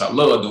to do this. I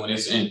love doing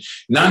this. And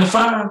 9 to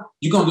 5,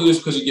 you're going to do this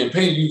because you're getting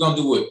paid. You're going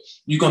to do it.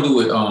 You're going to do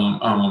it.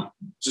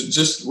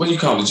 Just what do you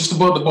call it? Just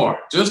above the bar.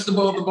 Just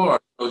above the bar.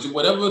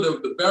 Whatever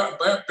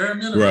the bare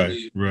minimum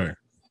is. Right.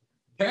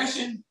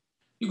 Passion,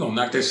 you're going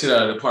to knock that shit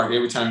out of the park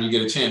every time you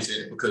get a chance at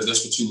it, because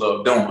that's what you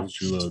love doing.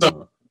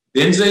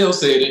 Denzel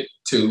said it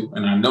too.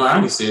 And I know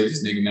I said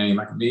this nigga name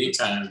like a million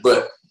times,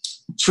 but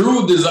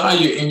true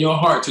desire in your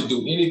heart to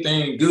do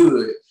anything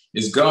good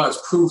is God's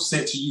proof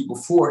sent to you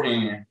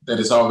beforehand that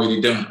it's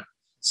already done.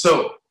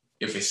 So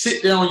if it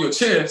sit there on your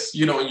chest,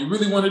 you know, and you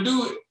really want to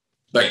do it,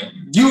 like,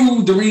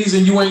 you the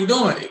reason you ain't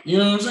doing it. You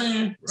know what I'm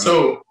saying? Right.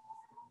 So,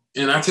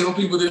 and I tell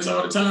people this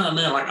all the time,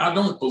 man, like, I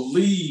don't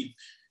believe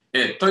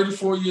at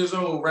 34 years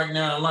old right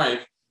now in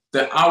life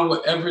that I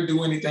will ever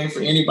do anything for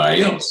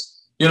anybody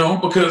else, you know,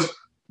 because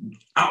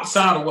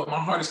outside of what my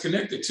heart is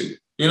connected to,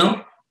 you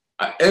know,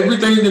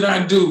 everything that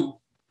I do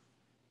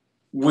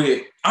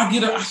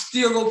I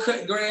still go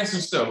cut grass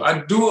and stuff. I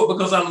do it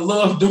because I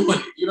love doing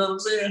it. You know what I'm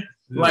saying?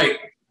 Yeah. Like,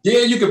 yeah,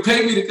 you can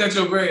pay me to cut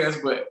your grass,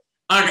 but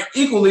I can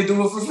equally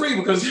do it for free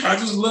because I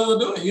just love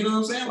doing it. You know what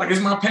I'm saying? Like,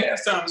 it's my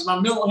pastime. It's my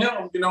mental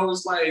health. You know,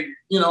 it's like,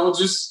 you know,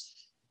 just,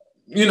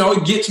 you know,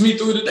 it gets me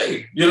through the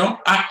day. You know,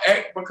 I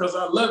act because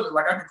I love it.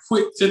 Like, I could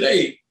quit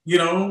today. You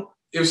know,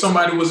 if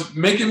somebody was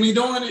making me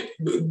do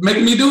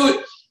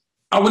it,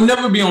 I would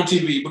never be on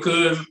TV,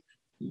 because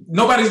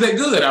nobody's that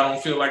good. I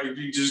don't feel like, if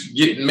you just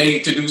get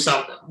made to do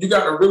something. You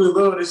got to really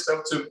love this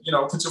stuff to, you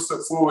know, put your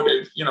foot forward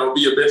and, you know,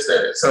 be your best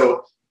at it.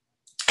 So,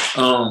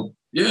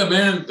 yeah,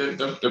 man,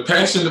 the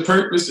passion, the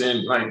purpose,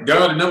 and like,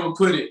 God he'll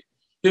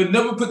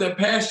never put that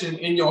passion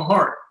in your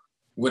heart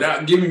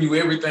without giving you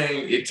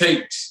everything it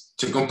takes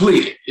to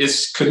complete it.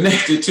 It's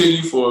connected to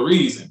you for a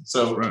reason.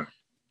 So, right.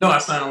 No, I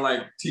sound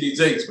like TD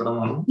Jakes, but I'm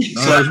on.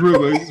 No, that's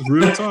real. It's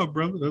real talk,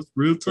 brother. That's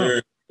real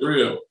talk.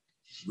 Real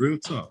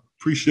talk.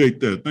 Appreciate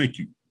that. Thank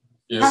you.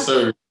 Yes,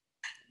 sir.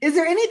 Is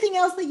there anything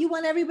else that you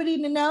want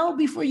everybody to know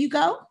before you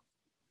go?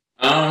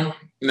 No,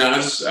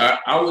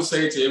 I would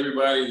say to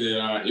everybody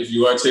that if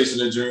you are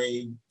chasing a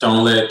dream,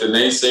 don't let the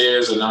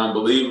naysayers or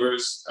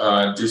non-believers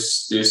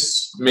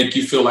just make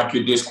you feel like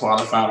you're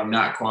disqualified or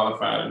not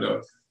qualified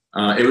enough.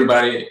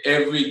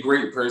 Every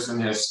great person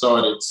has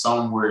started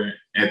somewhere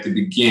at the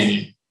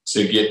beginning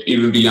to get,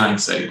 even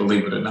Beyonce,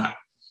 believe it or not.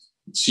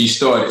 She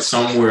started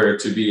somewhere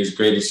to be as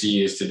great as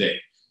she is today.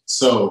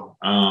 So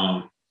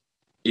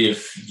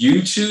if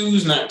you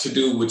choose not to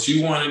do what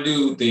you want to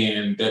do,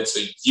 then that's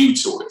a you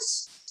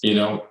choice, you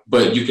know,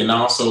 but you can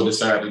also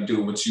decide to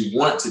do what you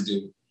want to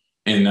do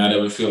and not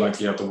ever feel like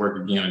you have to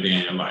work again a day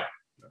in your life.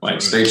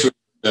 Like, stay true to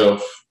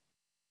yourself,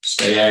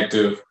 stay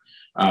active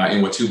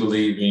in what you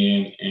believe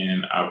in,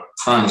 and I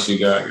promise you,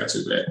 God got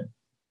your back.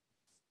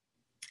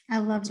 I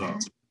love that.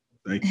 Awesome.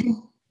 Thank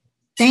you.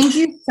 Thank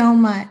you so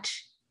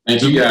much.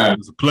 Thank you, guys. It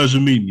was a pleasure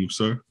meeting you,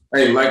 sir.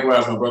 Hey,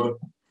 likewise, my brother.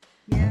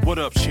 Yeah. What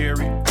up,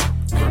 Cherry?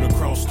 Heard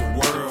across the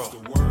world.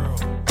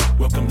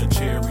 Welcome to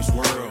Cherry's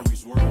world.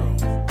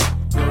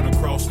 Heard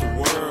across the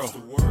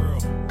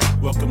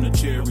world. Welcome to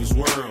Cherry's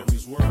world.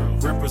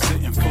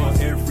 Representing for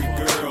every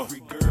girl.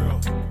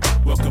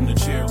 Welcome to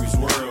Cherry's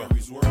world.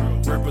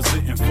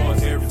 Representing for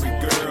every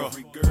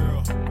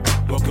girl.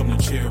 Welcome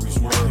to Cherry's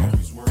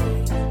world.